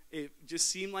 and it just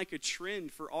seemed like a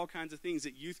trend for all kinds of things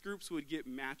that youth groups would get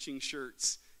matching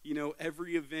shirts. You know,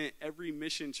 every event, every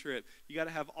mission trip, you got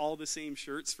to have all the same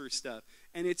shirts for stuff.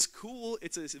 And it's cool.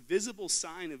 It's a visible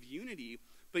sign of unity,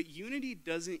 but unity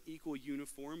doesn't equal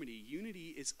uniformity.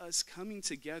 Unity is us coming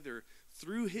together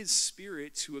through His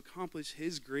Spirit to accomplish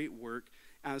His great work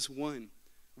as one.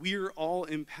 We are all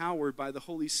empowered by the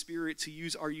Holy Spirit to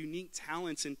use our unique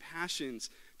talents and passions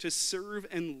to serve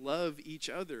and love each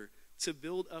other, to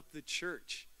build up the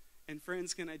church. And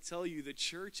friends, can I tell you, the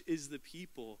church is the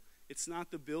people. It's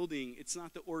not the building. It's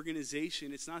not the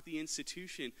organization. It's not the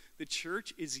institution. The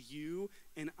church is you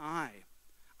and I.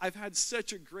 I've had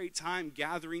such a great time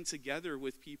gathering together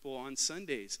with people on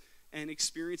Sundays. and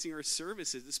experiencing our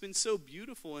services. It's been so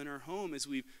beautiful in our home as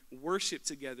we've worshiped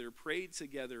together, prayed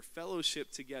together,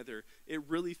 fellowshiped together. It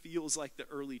really feels like the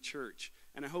early church.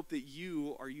 And I hope that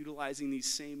you are utilizing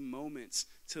these same moments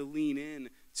to lean in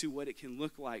to what it can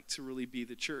look like to really be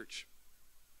the church.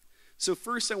 So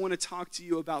first, I want to talk to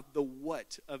you about the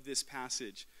what of this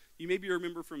passage. You maybe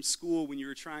remember from school when you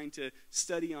were trying to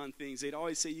study on things, they'd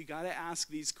always say you got to ask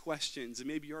these questions, and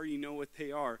maybe you already know what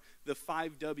they are. The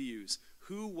 5 W's: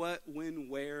 who, what, when,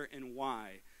 where, and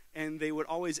why. And they would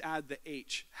always add the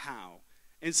H, how.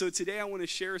 And so today I want to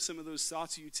share some of those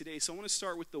thoughts with you today. So I want to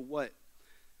start with the what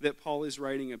that Paul is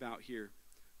writing about here.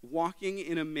 Walking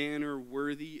in a manner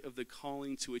worthy of the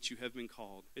calling to which you have been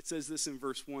called. It says this in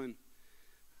verse 1.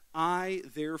 I,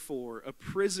 therefore, a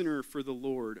prisoner for the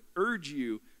Lord, urge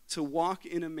you to walk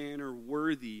in a manner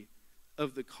worthy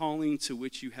of the calling to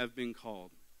which you have been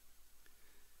called.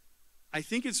 I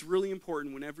think it's really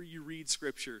important whenever you read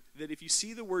Scripture that if you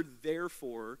see the word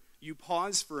therefore, you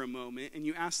pause for a moment and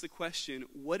you ask the question,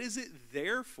 what is it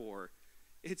there for?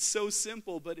 It's so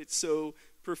simple, but it's so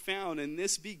profound. And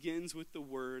this begins with the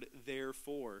word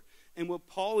therefore. And what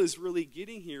Paul is really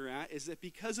getting here at is that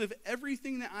because of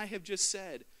everything that I have just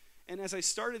said, and as I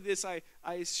started this, I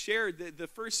shared that the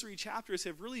first 3 chapters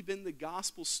have really been the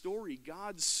gospel story,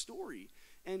 God's story.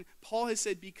 And Paul has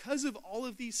said, because of all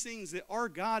of these things that our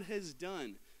God has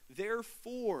done,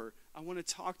 therefore, I want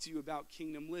to talk to you about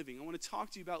kingdom living. I want to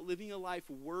talk to you about living a life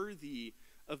worthy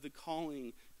of the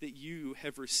calling that you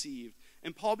have received.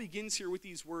 And Paul begins here with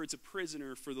these words, a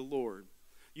prisoner for the Lord.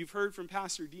 You've heard from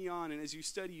Pastor Dion, and as you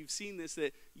study, you've seen this,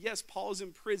 that yes, Paul's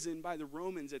imprisoned by the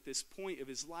Romans at this point of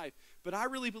his life, but I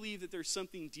really believe that there's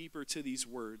something deeper to these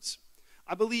words.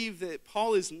 I believe that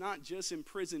Paul is not just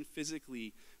imprisoned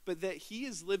physically, but that he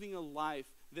is living a life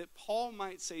that Paul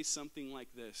might say something like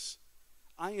this: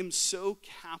 I am so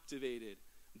captivated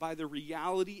by the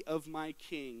reality of my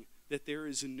King that there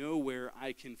is nowhere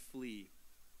I can flee.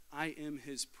 I am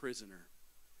his prisoner.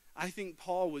 I think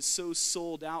Paul was so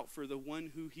sold out for the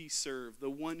one who he served, the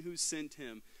one who sent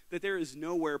him, that there is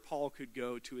nowhere Paul could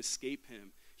go to escape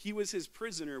him. He was his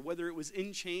prisoner, whether it was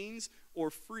in chains or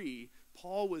free.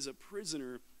 Paul was a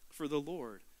prisoner for the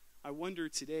Lord. I wonder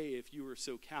today if you were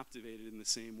so captivated in the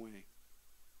same way.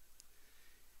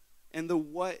 And the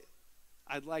what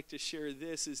I'd like to share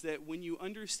this is that when you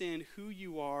understand who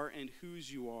you are and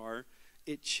whose you are,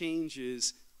 it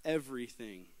changes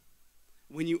everything.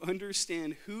 When you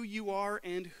understand who you are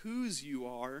and whose you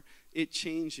are, it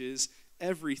changes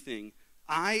everything.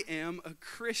 I am a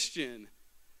Christian.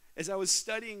 As I was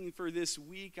studying for this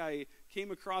week, I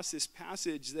came across this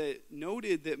passage that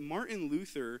noted that Martin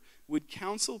Luther would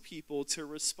counsel people to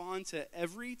respond to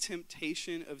every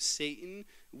temptation of Satan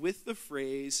with the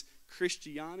phrase,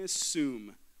 Christianus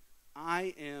sum,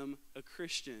 I am a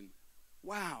Christian.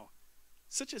 Wow,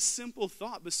 such a simple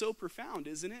thought, but so profound,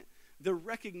 isn't it? The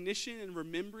recognition and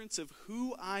remembrance of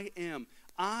who I am.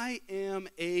 I am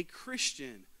a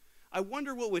Christian. I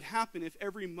wonder what would happen if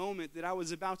every moment that I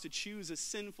was about to choose a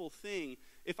sinful thing,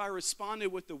 if I responded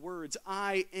with the words,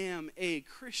 I am a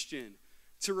Christian,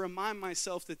 to remind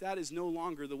myself that that is no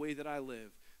longer the way that I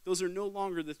live. Those are no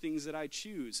longer the things that I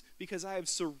choose, because I have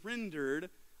surrendered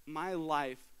my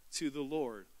life to the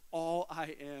Lord. All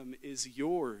I am is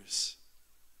yours.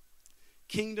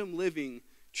 Kingdom living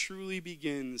truly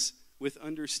begins with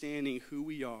understanding who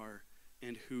we are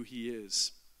and who he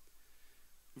is.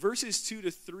 Verses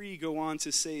 2-3 go on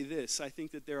to say this. I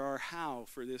think that there are how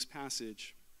for this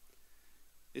passage.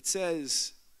 It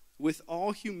says, with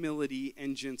all humility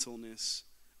and gentleness,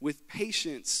 with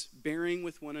patience, bearing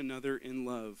with one another in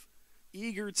love,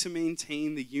 eager to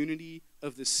maintain the unity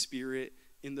of the Spirit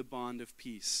in the bond of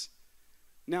peace.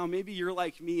 Now, maybe you're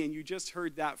like me and you just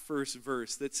heard that first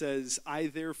verse that says, I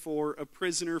therefore, a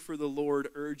prisoner for the Lord,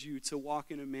 urge you to walk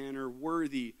in a manner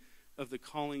worthy of the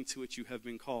calling to which you have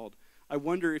been called. I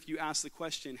wonder if you ask the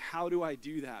question, how do I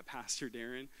do that, Pastor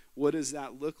Darryn? What does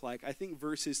that look like? I think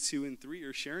verses 2 and 3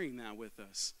 are sharing that with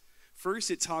us. First,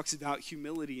 it talks about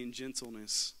humility and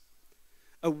gentleness.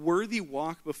 A worthy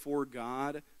walk before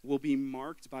God will be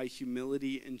marked by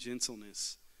humility and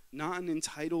gentleness, not an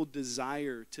entitled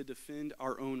desire to defend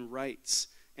our own rights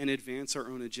and advance our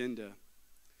own agenda.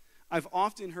 I've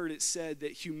often heard it said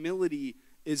that humility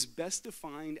is best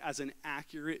defined as an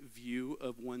accurate view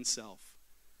of oneself.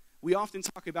 We often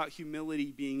talk about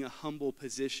humility being a humble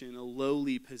position, a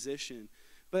lowly position.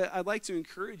 But I'd like to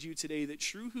encourage you today that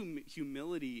true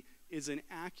humility is an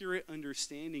accurate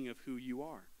understanding of who you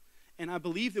are. And I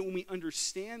believe that when we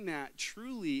understand that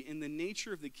truly in the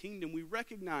nature of the kingdom, we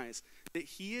recognize that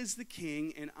he is the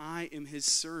king and I am his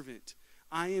servant.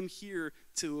 I am here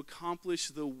to accomplish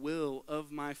the will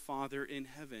of my Father in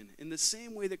heaven, in the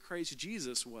same way that Christ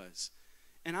Jesus was.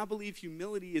 And I believe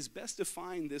humility is best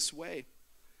defined this way.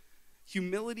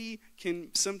 Humility can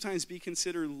sometimes be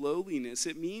considered lowliness.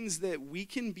 It means that we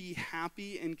can be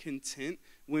happy and content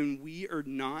when we are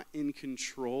not in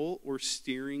control or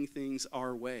steering things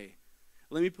our way.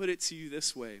 Let me put it to you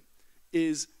this way.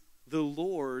 Is the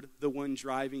Lord the one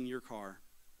driving your car?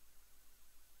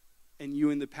 And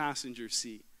you in the passenger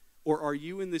seat? Or are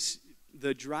you in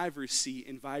the driver's seat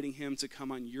inviting him to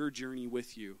come on your journey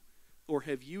with you? Or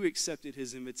have you accepted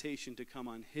his invitation to come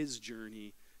on his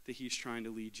journey that he's trying to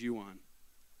lead you on?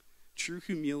 True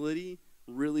humility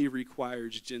really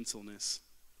requires gentleness,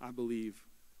 I believe.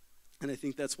 And I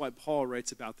think that's why Paul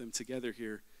writes about them together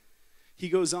here. He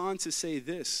goes on to say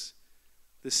this,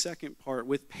 the second part,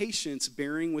 with patience,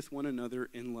 bearing with one another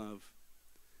in love.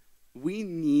 We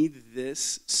need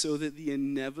this so that the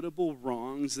inevitable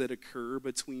wrongs that occur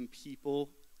between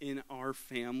people in our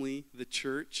family, the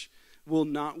church, will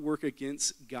not work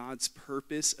against God's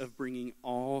purpose of bringing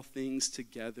all things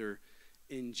together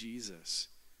in Jesus.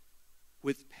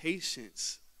 With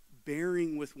patience,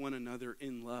 bearing with one another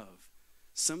in love.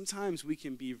 Sometimes we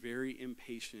can be very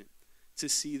impatient to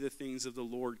see the things of the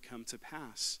Lord come to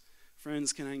pass.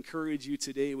 Friends, can I encourage you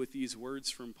today with these words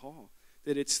from Paul?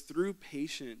 That it's through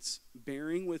patience,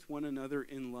 bearing with one another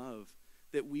in love,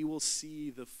 that we will see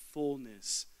the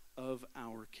fullness of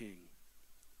our King.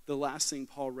 The last thing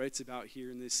Paul writes about here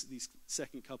in these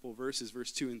second couple verses,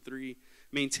 verse 2 and 3,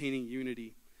 maintaining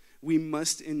unity. We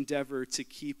must endeavor to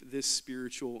keep this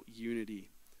spiritual unity.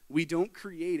 We don't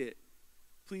create it.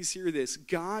 Please hear this.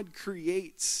 God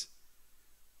creates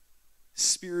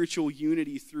spiritual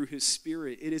unity through his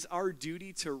Spirit. It is our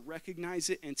duty to recognize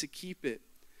it and to keep it.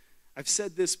 I've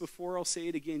said this before, I'll say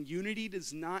it again. Unity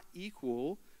does not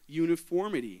equal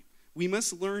uniformity. We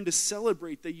must learn to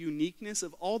celebrate the uniqueness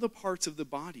of all the parts of the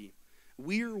body.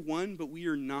 We are one, but we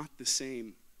are not the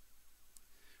same.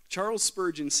 Charles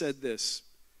Spurgeon said this,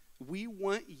 we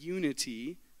want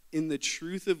unity in the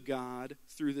truth of God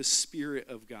through the Spirit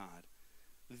of God.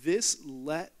 This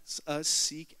lets us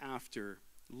seek after.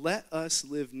 Let us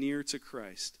live near to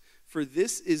Christ, for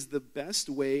this is the best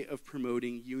way of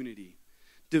promoting unity.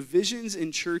 Divisions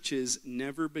in churches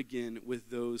never begin with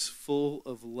those full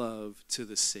of love to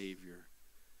the Savior.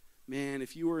 Man,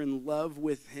 if you are in love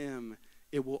with him,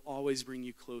 it will always bring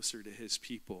you closer to his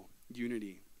people.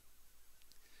 Unity.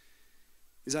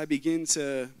 As I begin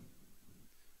to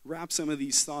wrap some of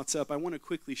these thoughts up, I want to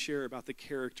quickly share about the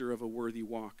character of a worthy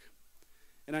walk.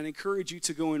 And I'd encourage you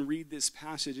to go and read this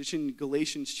passage. It's in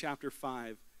Galatians chapter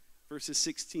 5. Verses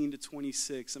 16 to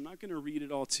 26. I'm not going to read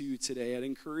it all to you today. I'd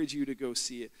encourage you to go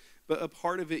see it. But a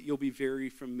part of it you'll be very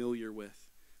familiar with.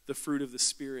 The fruit of the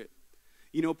Spirit.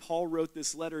 You know, Paul wrote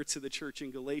this letter to the church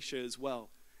in Galatia as well.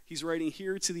 He's writing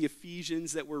here to the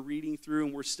Ephesians that we're reading through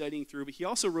and we're studying through. But he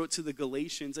also wrote to the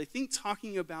Galatians, I think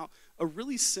talking about a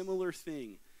really similar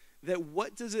thing. That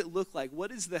what does it look like?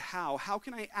 What is the how? How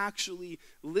can I actually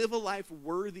live a life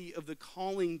worthy of the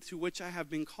calling to which I have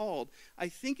been called? I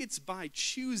think it's by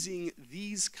choosing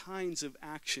these kinds of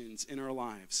actions in our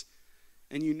lives.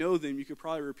 And you know them. You could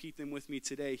probably repeat them with me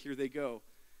today. Here they go.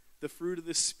 The fruit of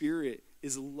the Spirit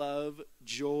is love,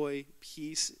 joy,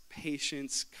 peace,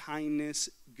 patience, kindness,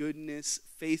 goodness,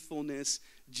 faithfulness,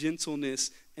 gentleness,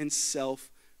 and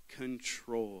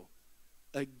self-control.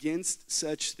 Against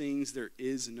such things there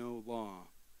is no law.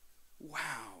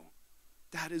 Wow,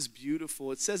 that is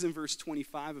beautiful. It says in verse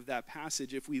 25 of that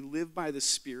passage, if we live by the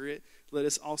Spirit, let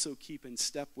us also keep in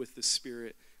step with the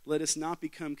Spirit. Let us not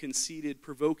become conceited,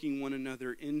 provoking one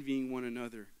another, envying one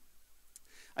another.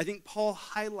 I think Paul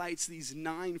highlights these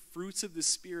 9 fruits of the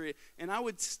Spirit, and I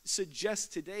would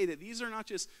suggest today that these are not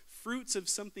just fruits of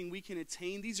something we can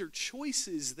attain, these are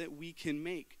choices that we can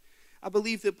make. I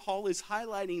believe that Paul is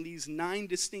highlighting these 9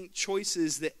 distinct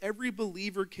choices that every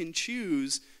believer can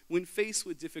choose when faced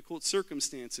with difficult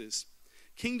circumstances.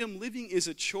 Kingdom living is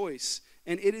a choice,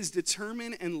 and it is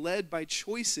determined and led by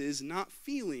choices, not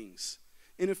feelings.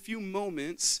 In a few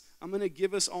moments, I'm going to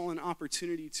give us all an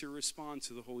opportunity to respond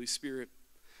to the Holy Spirit.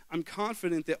 I'm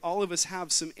confident that all of us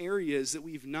have some areas that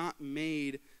we've not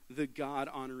made the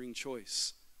God-honoring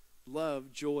choice.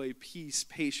 Love, joy, peace,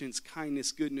 patience,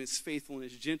 kindness, goodness,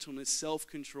 faithfulness, gentleness,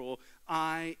 self-control.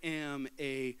 I am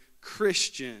a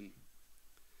Christian.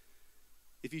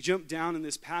 If you jump down in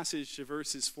this passage to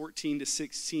verses 14 to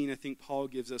 16, I think Paul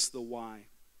gives us the why.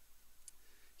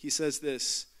 He says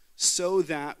this, so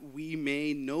that we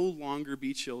may no longer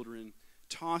be children,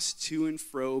 tossed to and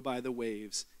fro by the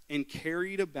waves, and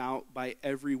carried about by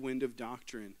every wind of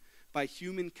doctrine, by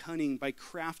human cunning, by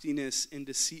craftiness and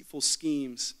deceitful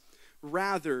schemes.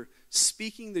 Rather,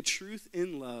 speaking the truth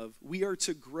in love, we are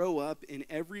to grow up in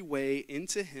every way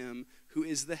into him who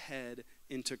is the head,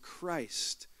 into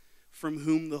Christ, from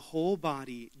whom the whole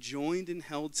body, joined and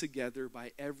held together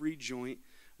by every joint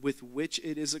with which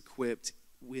it is equipped,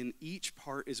 when each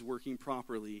part is working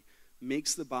properly,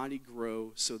 makes the body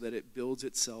grow so that it builds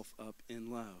itself up in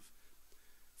love.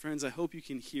 Friends, I hope you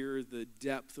can hear the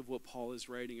depth of what Paul is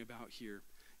writing about here,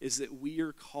 is that we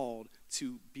are called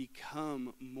to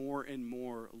become more and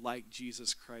more like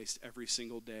Jesus Christ every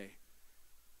single day.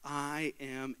 I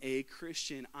am a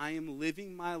Christian. I am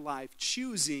living my life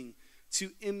choosing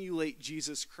to emulate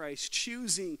Jesus Christ,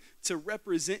 choosing to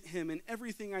represent him in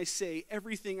everything I say,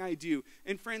 everything I do.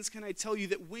 And friends, can I tell you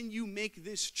that when you make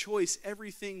this choice,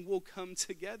 everything will come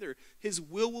together. His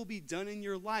will be done in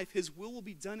your life. His will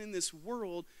be done in this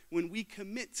world when we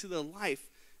commit to the life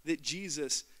that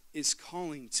Jesus is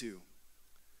calling to.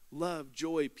 Love,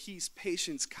 joy, peace,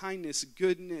 patience, kindness,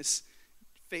 goodness,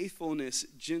 faithfulness,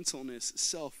 gentleness,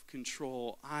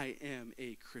 self-control. I am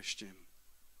a Christian.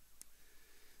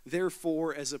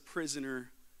 Therefore, as a prisoner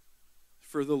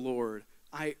for the Lord,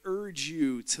 I urge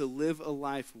you to live a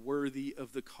life worthy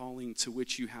of the calling to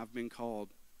which you have been called.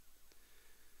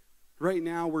 Right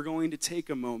now, we're going to take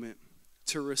a moment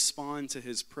to respond to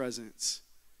his presence.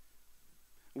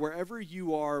 Wherever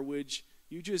you are, would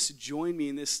you just join me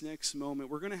in this next moment?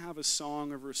 We're going to have a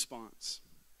song of response.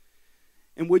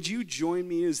 And would you join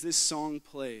me as this song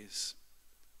plays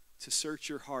to search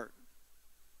your heart,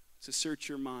 to search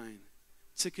your mind,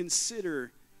 to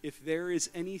consider if there is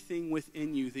anything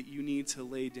within you that you need to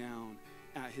lay down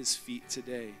at his feet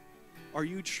today? Are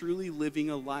you truly living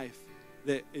a life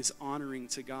that is honoring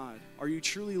to God? Are you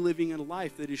truly living a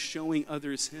life that is showing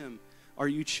others him? Are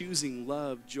you choosing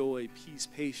love, joy, peace,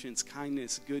 patience,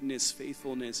 kindness, goodness,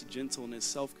 faithfulness, gentleness,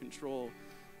 self-control?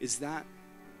 Is that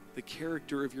the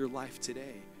character of your life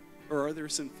today? Or are there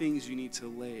some things you need to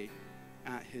lay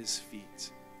at his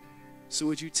feet? So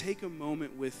would you take a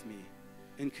moment with me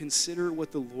and consider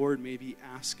what the Lord may be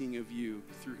asking of you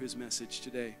through his message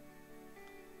today?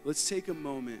 Let's take a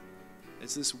moment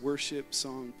as this worship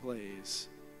song plays.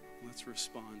 Let's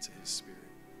respond to his Spirit.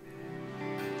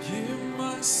 Give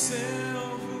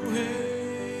myself away.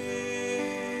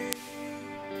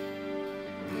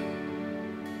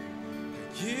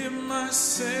 Give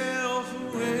myself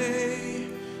away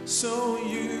so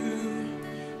you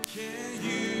can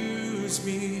use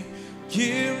me.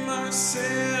 Give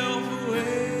myself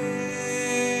away.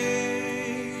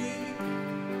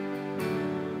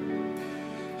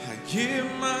 I give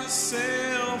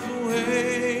myself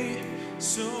away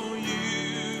so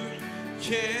you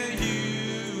can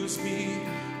use me.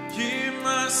 Give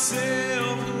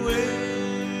myself away.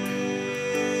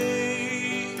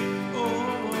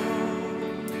 Oh,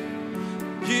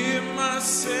 give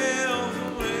myself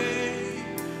away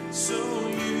so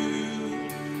you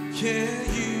can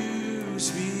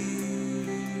use me.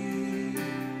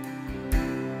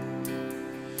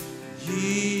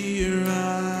 Here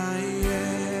I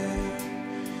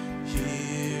am,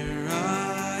 here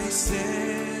I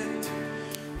stand.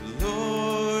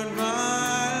 Lord,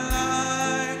 my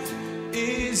life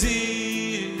is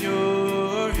in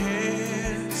your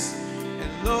hands.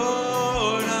 And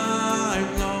Lord,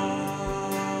 I'm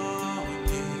longing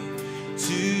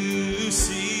to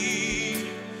see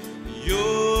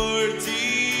your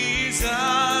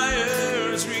desires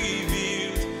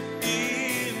revealed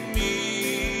in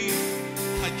me.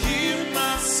 I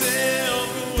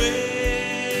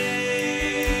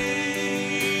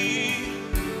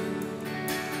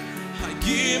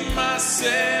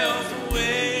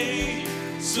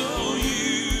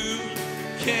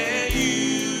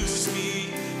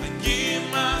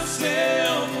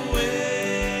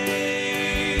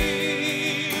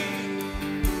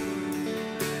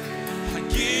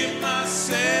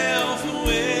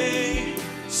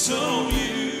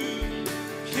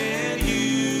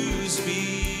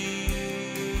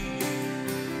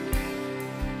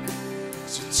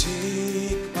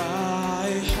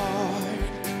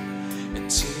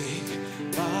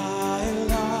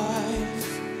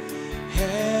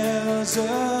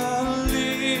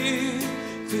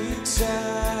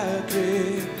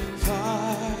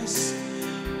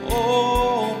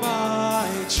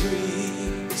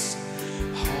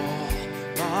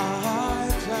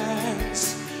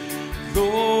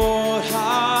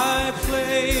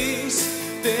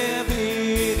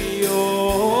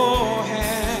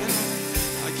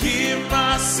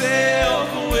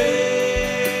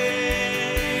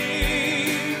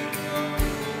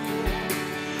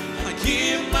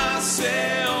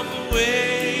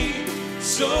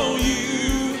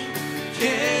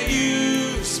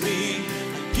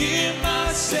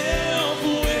myself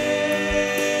away.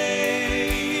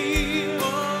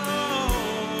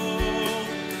 Oh,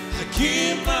 I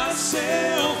give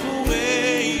myself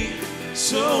away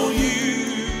so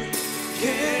you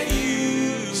can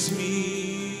use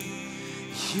me.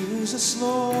 Use us,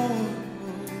 Lord.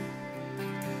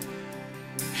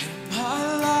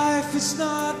 My life is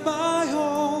not my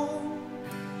own.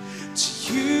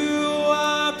 To you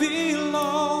I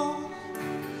belong.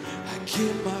 I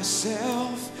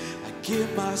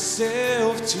give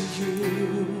myself to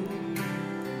you.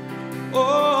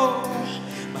 Oh,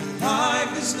 my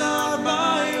life is not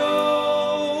my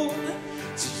own.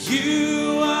 To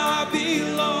you I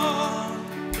belong.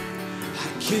 I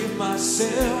give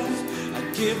myself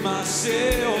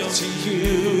to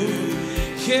you.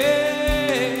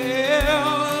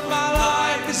 Yeah, my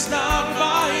life is not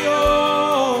my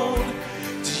own.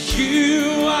 To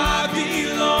you I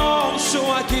belong. So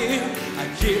I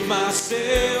give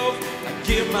myself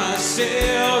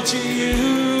to you,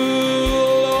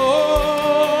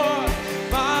 Lord.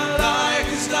 My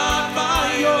life is not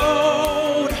my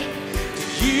own.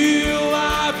 To you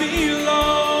I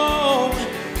belong.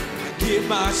 I give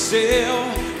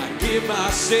myself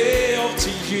to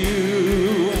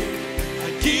you. I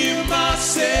give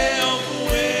myself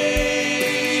away.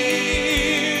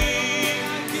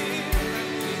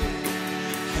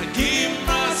 I give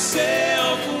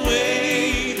myself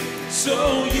away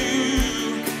so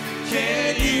you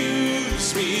can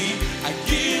use me. I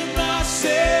give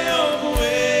myself away.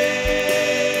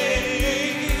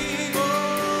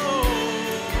 Oh,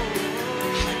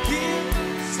 I give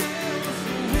myself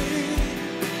away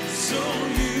so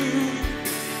you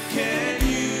can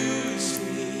use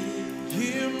me.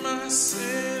 Give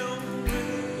myself away.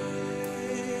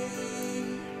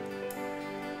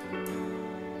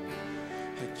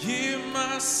 I give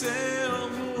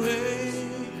myself away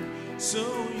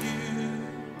so you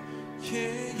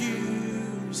can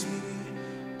use me.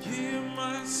 Give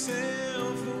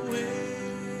myself away.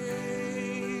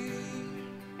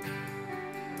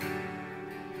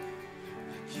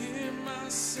 I give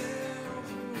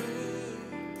myself away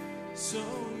so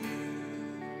you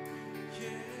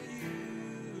can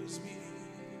use me.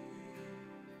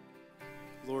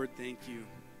 Lord, thank you.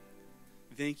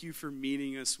 Thank you for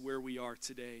meeting us where we are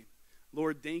today.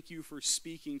 Lord, thank you for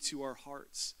speaking to our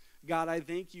hearts. God, I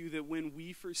thank you that when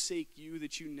we forsake you,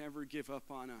 that you never give up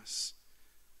on us.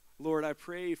 Lord, I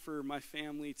pray for my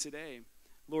family today.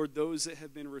 Lord, those that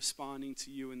have been responding to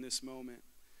you in this moment.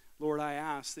 Lord, I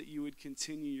ask that you would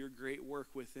continue your great work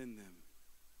within them.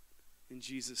 In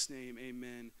Jesus' name,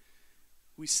 amen.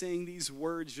 We sang these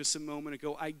words just a moment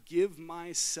ago. I give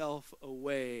myself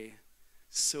away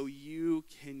so you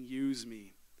can use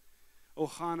me. Oh,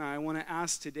 Hannah, I want to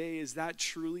ask today, is that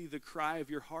truly the cry of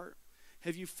your heart?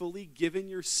 Have you fully given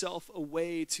yourself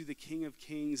away to the King of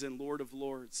Kings and Lord of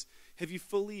Lords? Have you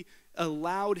fully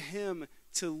allowed him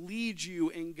to lead you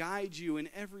and guide you in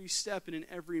every step and in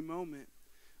every moment?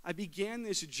 I began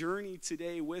this journey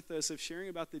today with us of sharing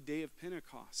about the day of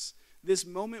Pentecost. This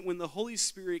moment when the Holy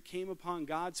Spirit came upon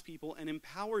God's people and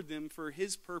empowered them for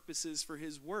his purposes, for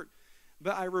his work.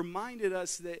 But I reminded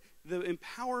us that the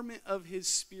empowerment of his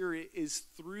Spirit is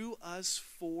through us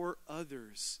for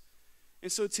others.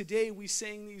 And so today we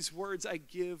sang these words, I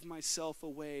give myself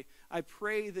away. I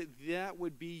pray that that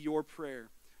would be your prayer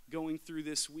going through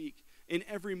this week. In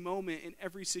every moment, in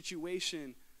every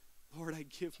situation, Lord, I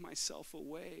give myself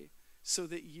away so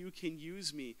that you can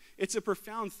use me. It's a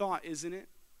profound thought, isn't it?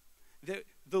 That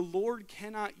the Lord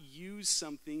cannot use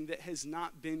something that has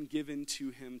not been given to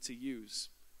him to use.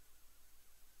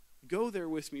 Go there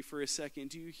with me for a second.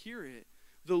 Do you hear it?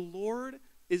 The Lord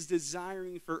is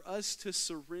desiring for us to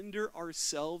surrender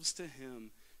ourselves to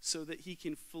him so that he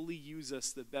can fully use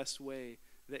us the best way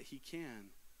that he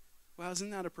can. Wow, isn't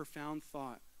that a profound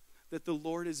thought? That the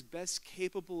Lord is best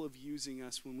capable of using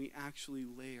us when we actually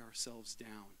lay ourselves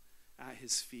down at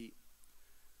his feet.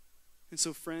 And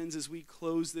so, friends, as we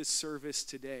close this service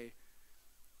today,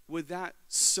 would that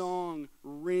song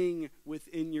ring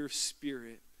within your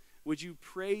spirit? Would you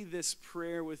pray this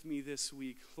prayer with me this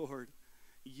week? Lord,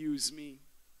 use me.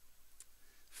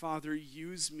 Father,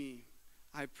 use me,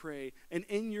 I pray. And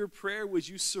in your prayer, would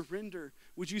you surrender?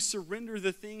 Would you surrender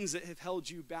the things that have held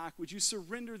you back? Would you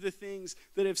surrender the things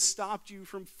that have stopped you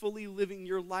from fully living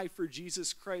your life for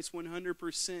Jesus Christ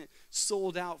 100%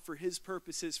 sold out for his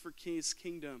purposes, for his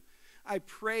kingdom? I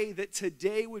pray that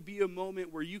today would be a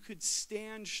moment where you could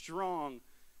stand strong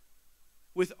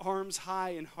with arms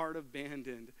high and heart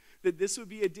abandoned. That this would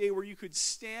be a day where you could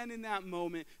stand in that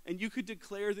moment and you could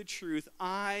declare the truth.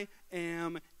 I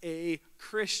am a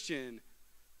Christian.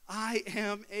 I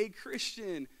am a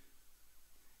Christian.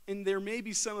 And there may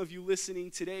be some of you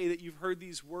listening today that you've heard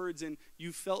these words and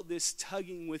you felt this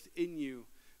tugging within you,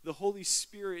 the Holy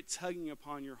Spirit tugging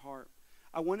upon your heart.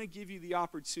 I want to give you the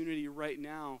opportunity right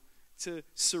now to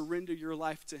surrender your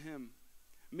life to him.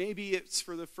 Maybe it's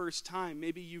for the first time.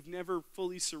 Maybe you've never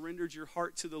fully surrendered your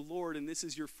heart to the Lord, and this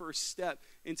is your first step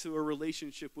into a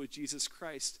relationship with Jesus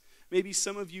Christ. Maybe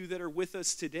some of you that are with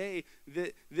us today,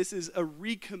 that this is a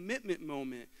recommitment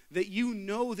moment, that you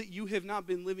know that you have not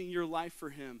been living your life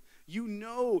for him. You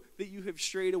know that you have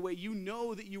strayed away. You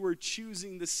know that you are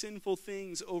choosing the sinful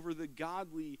things over the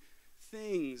godly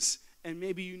things, and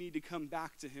maybe you need to come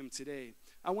back to him today.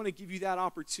 I want to give you that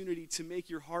opportunity to make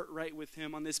your heart right with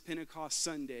him on this Pentecost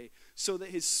Sunday so that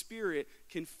his Spirit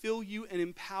can fill you and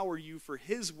empower you for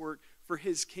his work, for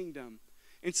his kingdom.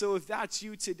 And so if that's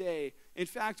you today, in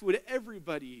fact, would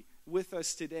everybody with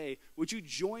us today, would you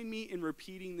join me in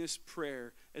repeating this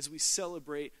prayer as we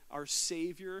celebrate our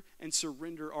Savior and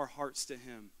surrender our hearts to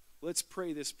him? Let's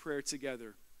pray this prayer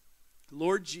together.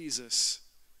 Lord Jesus,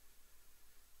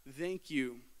 thank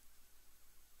you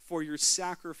for your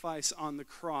sacrifice on the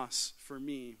cross for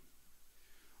me.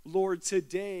 Lord,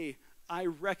 today I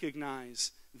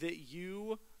recognize that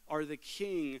you are the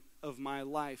King of my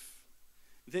life,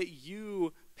 that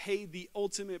you paid the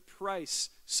ultimate price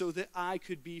so that I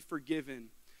could be forgiven.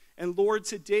 And Lord,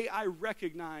 today I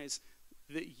recognize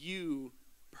that you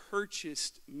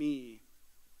purchased me.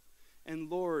 And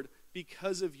Lord,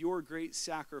 because of your great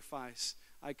sacrifice,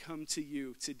 I come to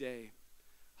you today,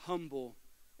 humble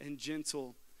and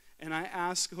gentle. And I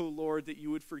ask, oh Lord, that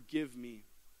you would forgive me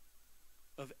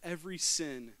of every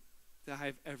sin that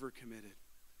I've ever committed.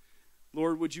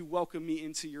 Lord, would you welcome me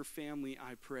into your family,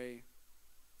 I pray.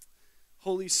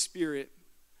 Holy Spirit,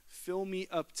 fill me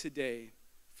up today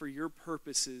for your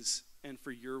purposes and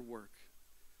for your work.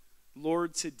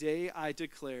 Lord, today I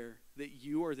declare that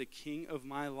you are the King of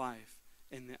my life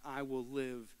and that I will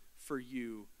live for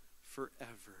you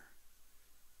forever.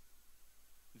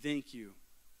 Thank you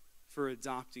for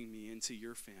adopting me into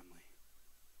your family.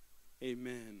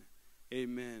 Amen.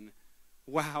 Amen.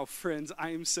 Wow, friends, I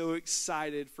am so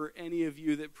excited for any of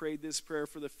you that prayed this prayer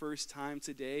for the first time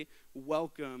today.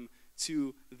 Welcome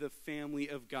to the family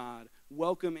of God.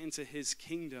 Welcome into his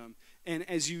kingdom. And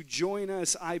as you join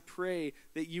us, I pray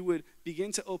that you would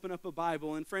begin to open up a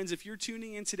Bible. And friends, if you're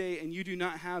tuning in today and you do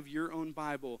not have your own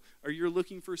Bible, or you're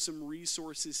looking for some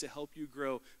resources to help you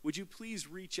grow, would you please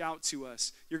reach out to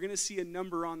us? You're going to see a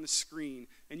number on the screen,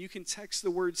 and you can text the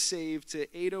word SAVE to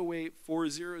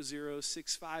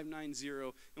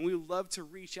 808-400-6590, and we would love to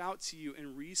reach out to you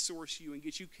and resource you and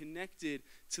get you connected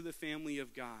to the family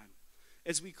of God.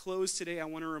 As we close today, I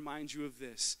want to remind you of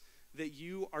this, that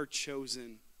you are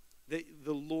chosen, that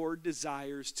the Lord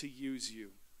desires to use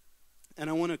you. And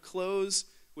I want to close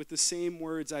with the same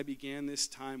words I began this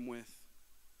time with.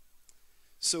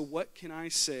 So what can I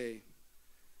say,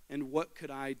 and what could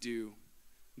I do,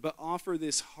 but offer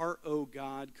this heart, O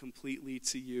God, completely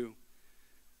to you?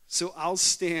 So I'll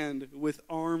stand with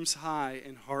arms high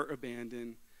and heart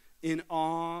abandoned, in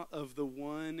awe of the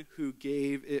one who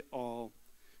gave it all.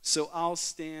 So I'll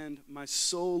stand, my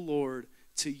soul, Lord,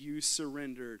 to you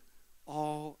surrendered.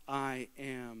 All I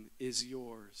am is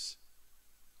yours.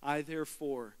 I,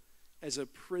 therefore, as a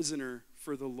prisoner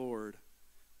for the Lord,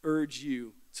 urge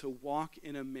you to walk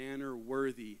in a manner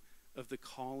worthy of the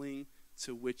calling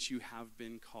to which you have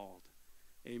been called.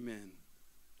 Amen.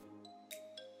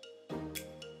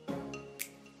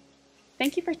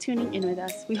 Thank you for tuning in with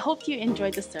us. We hope you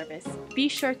enjoyed the service. Be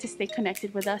sure to stay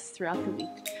connected with us throughout the week.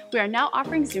 We are now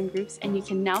offering Zoom groups, and you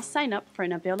can now sign up for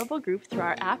an available group through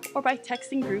our app or by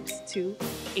texting groups to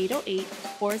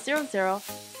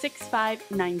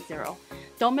 808-400-6590.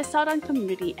 Don't miss out on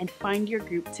community and find your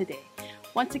group today.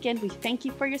 Once again, we thank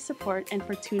you for your support and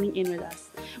for tuning in with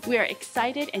us. We are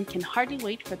excited and can hardly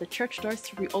wait for the church doors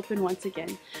to reopen once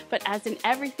again. But as in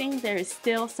everything, there is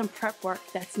still some prep work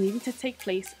that's needing to take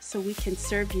place so we can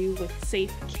serve you with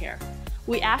safe care.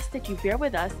 We ask that you bear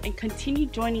with us and continue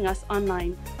joining us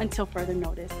online until further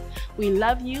notice. We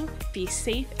love you, be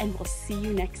safe, and we'll see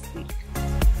you next week.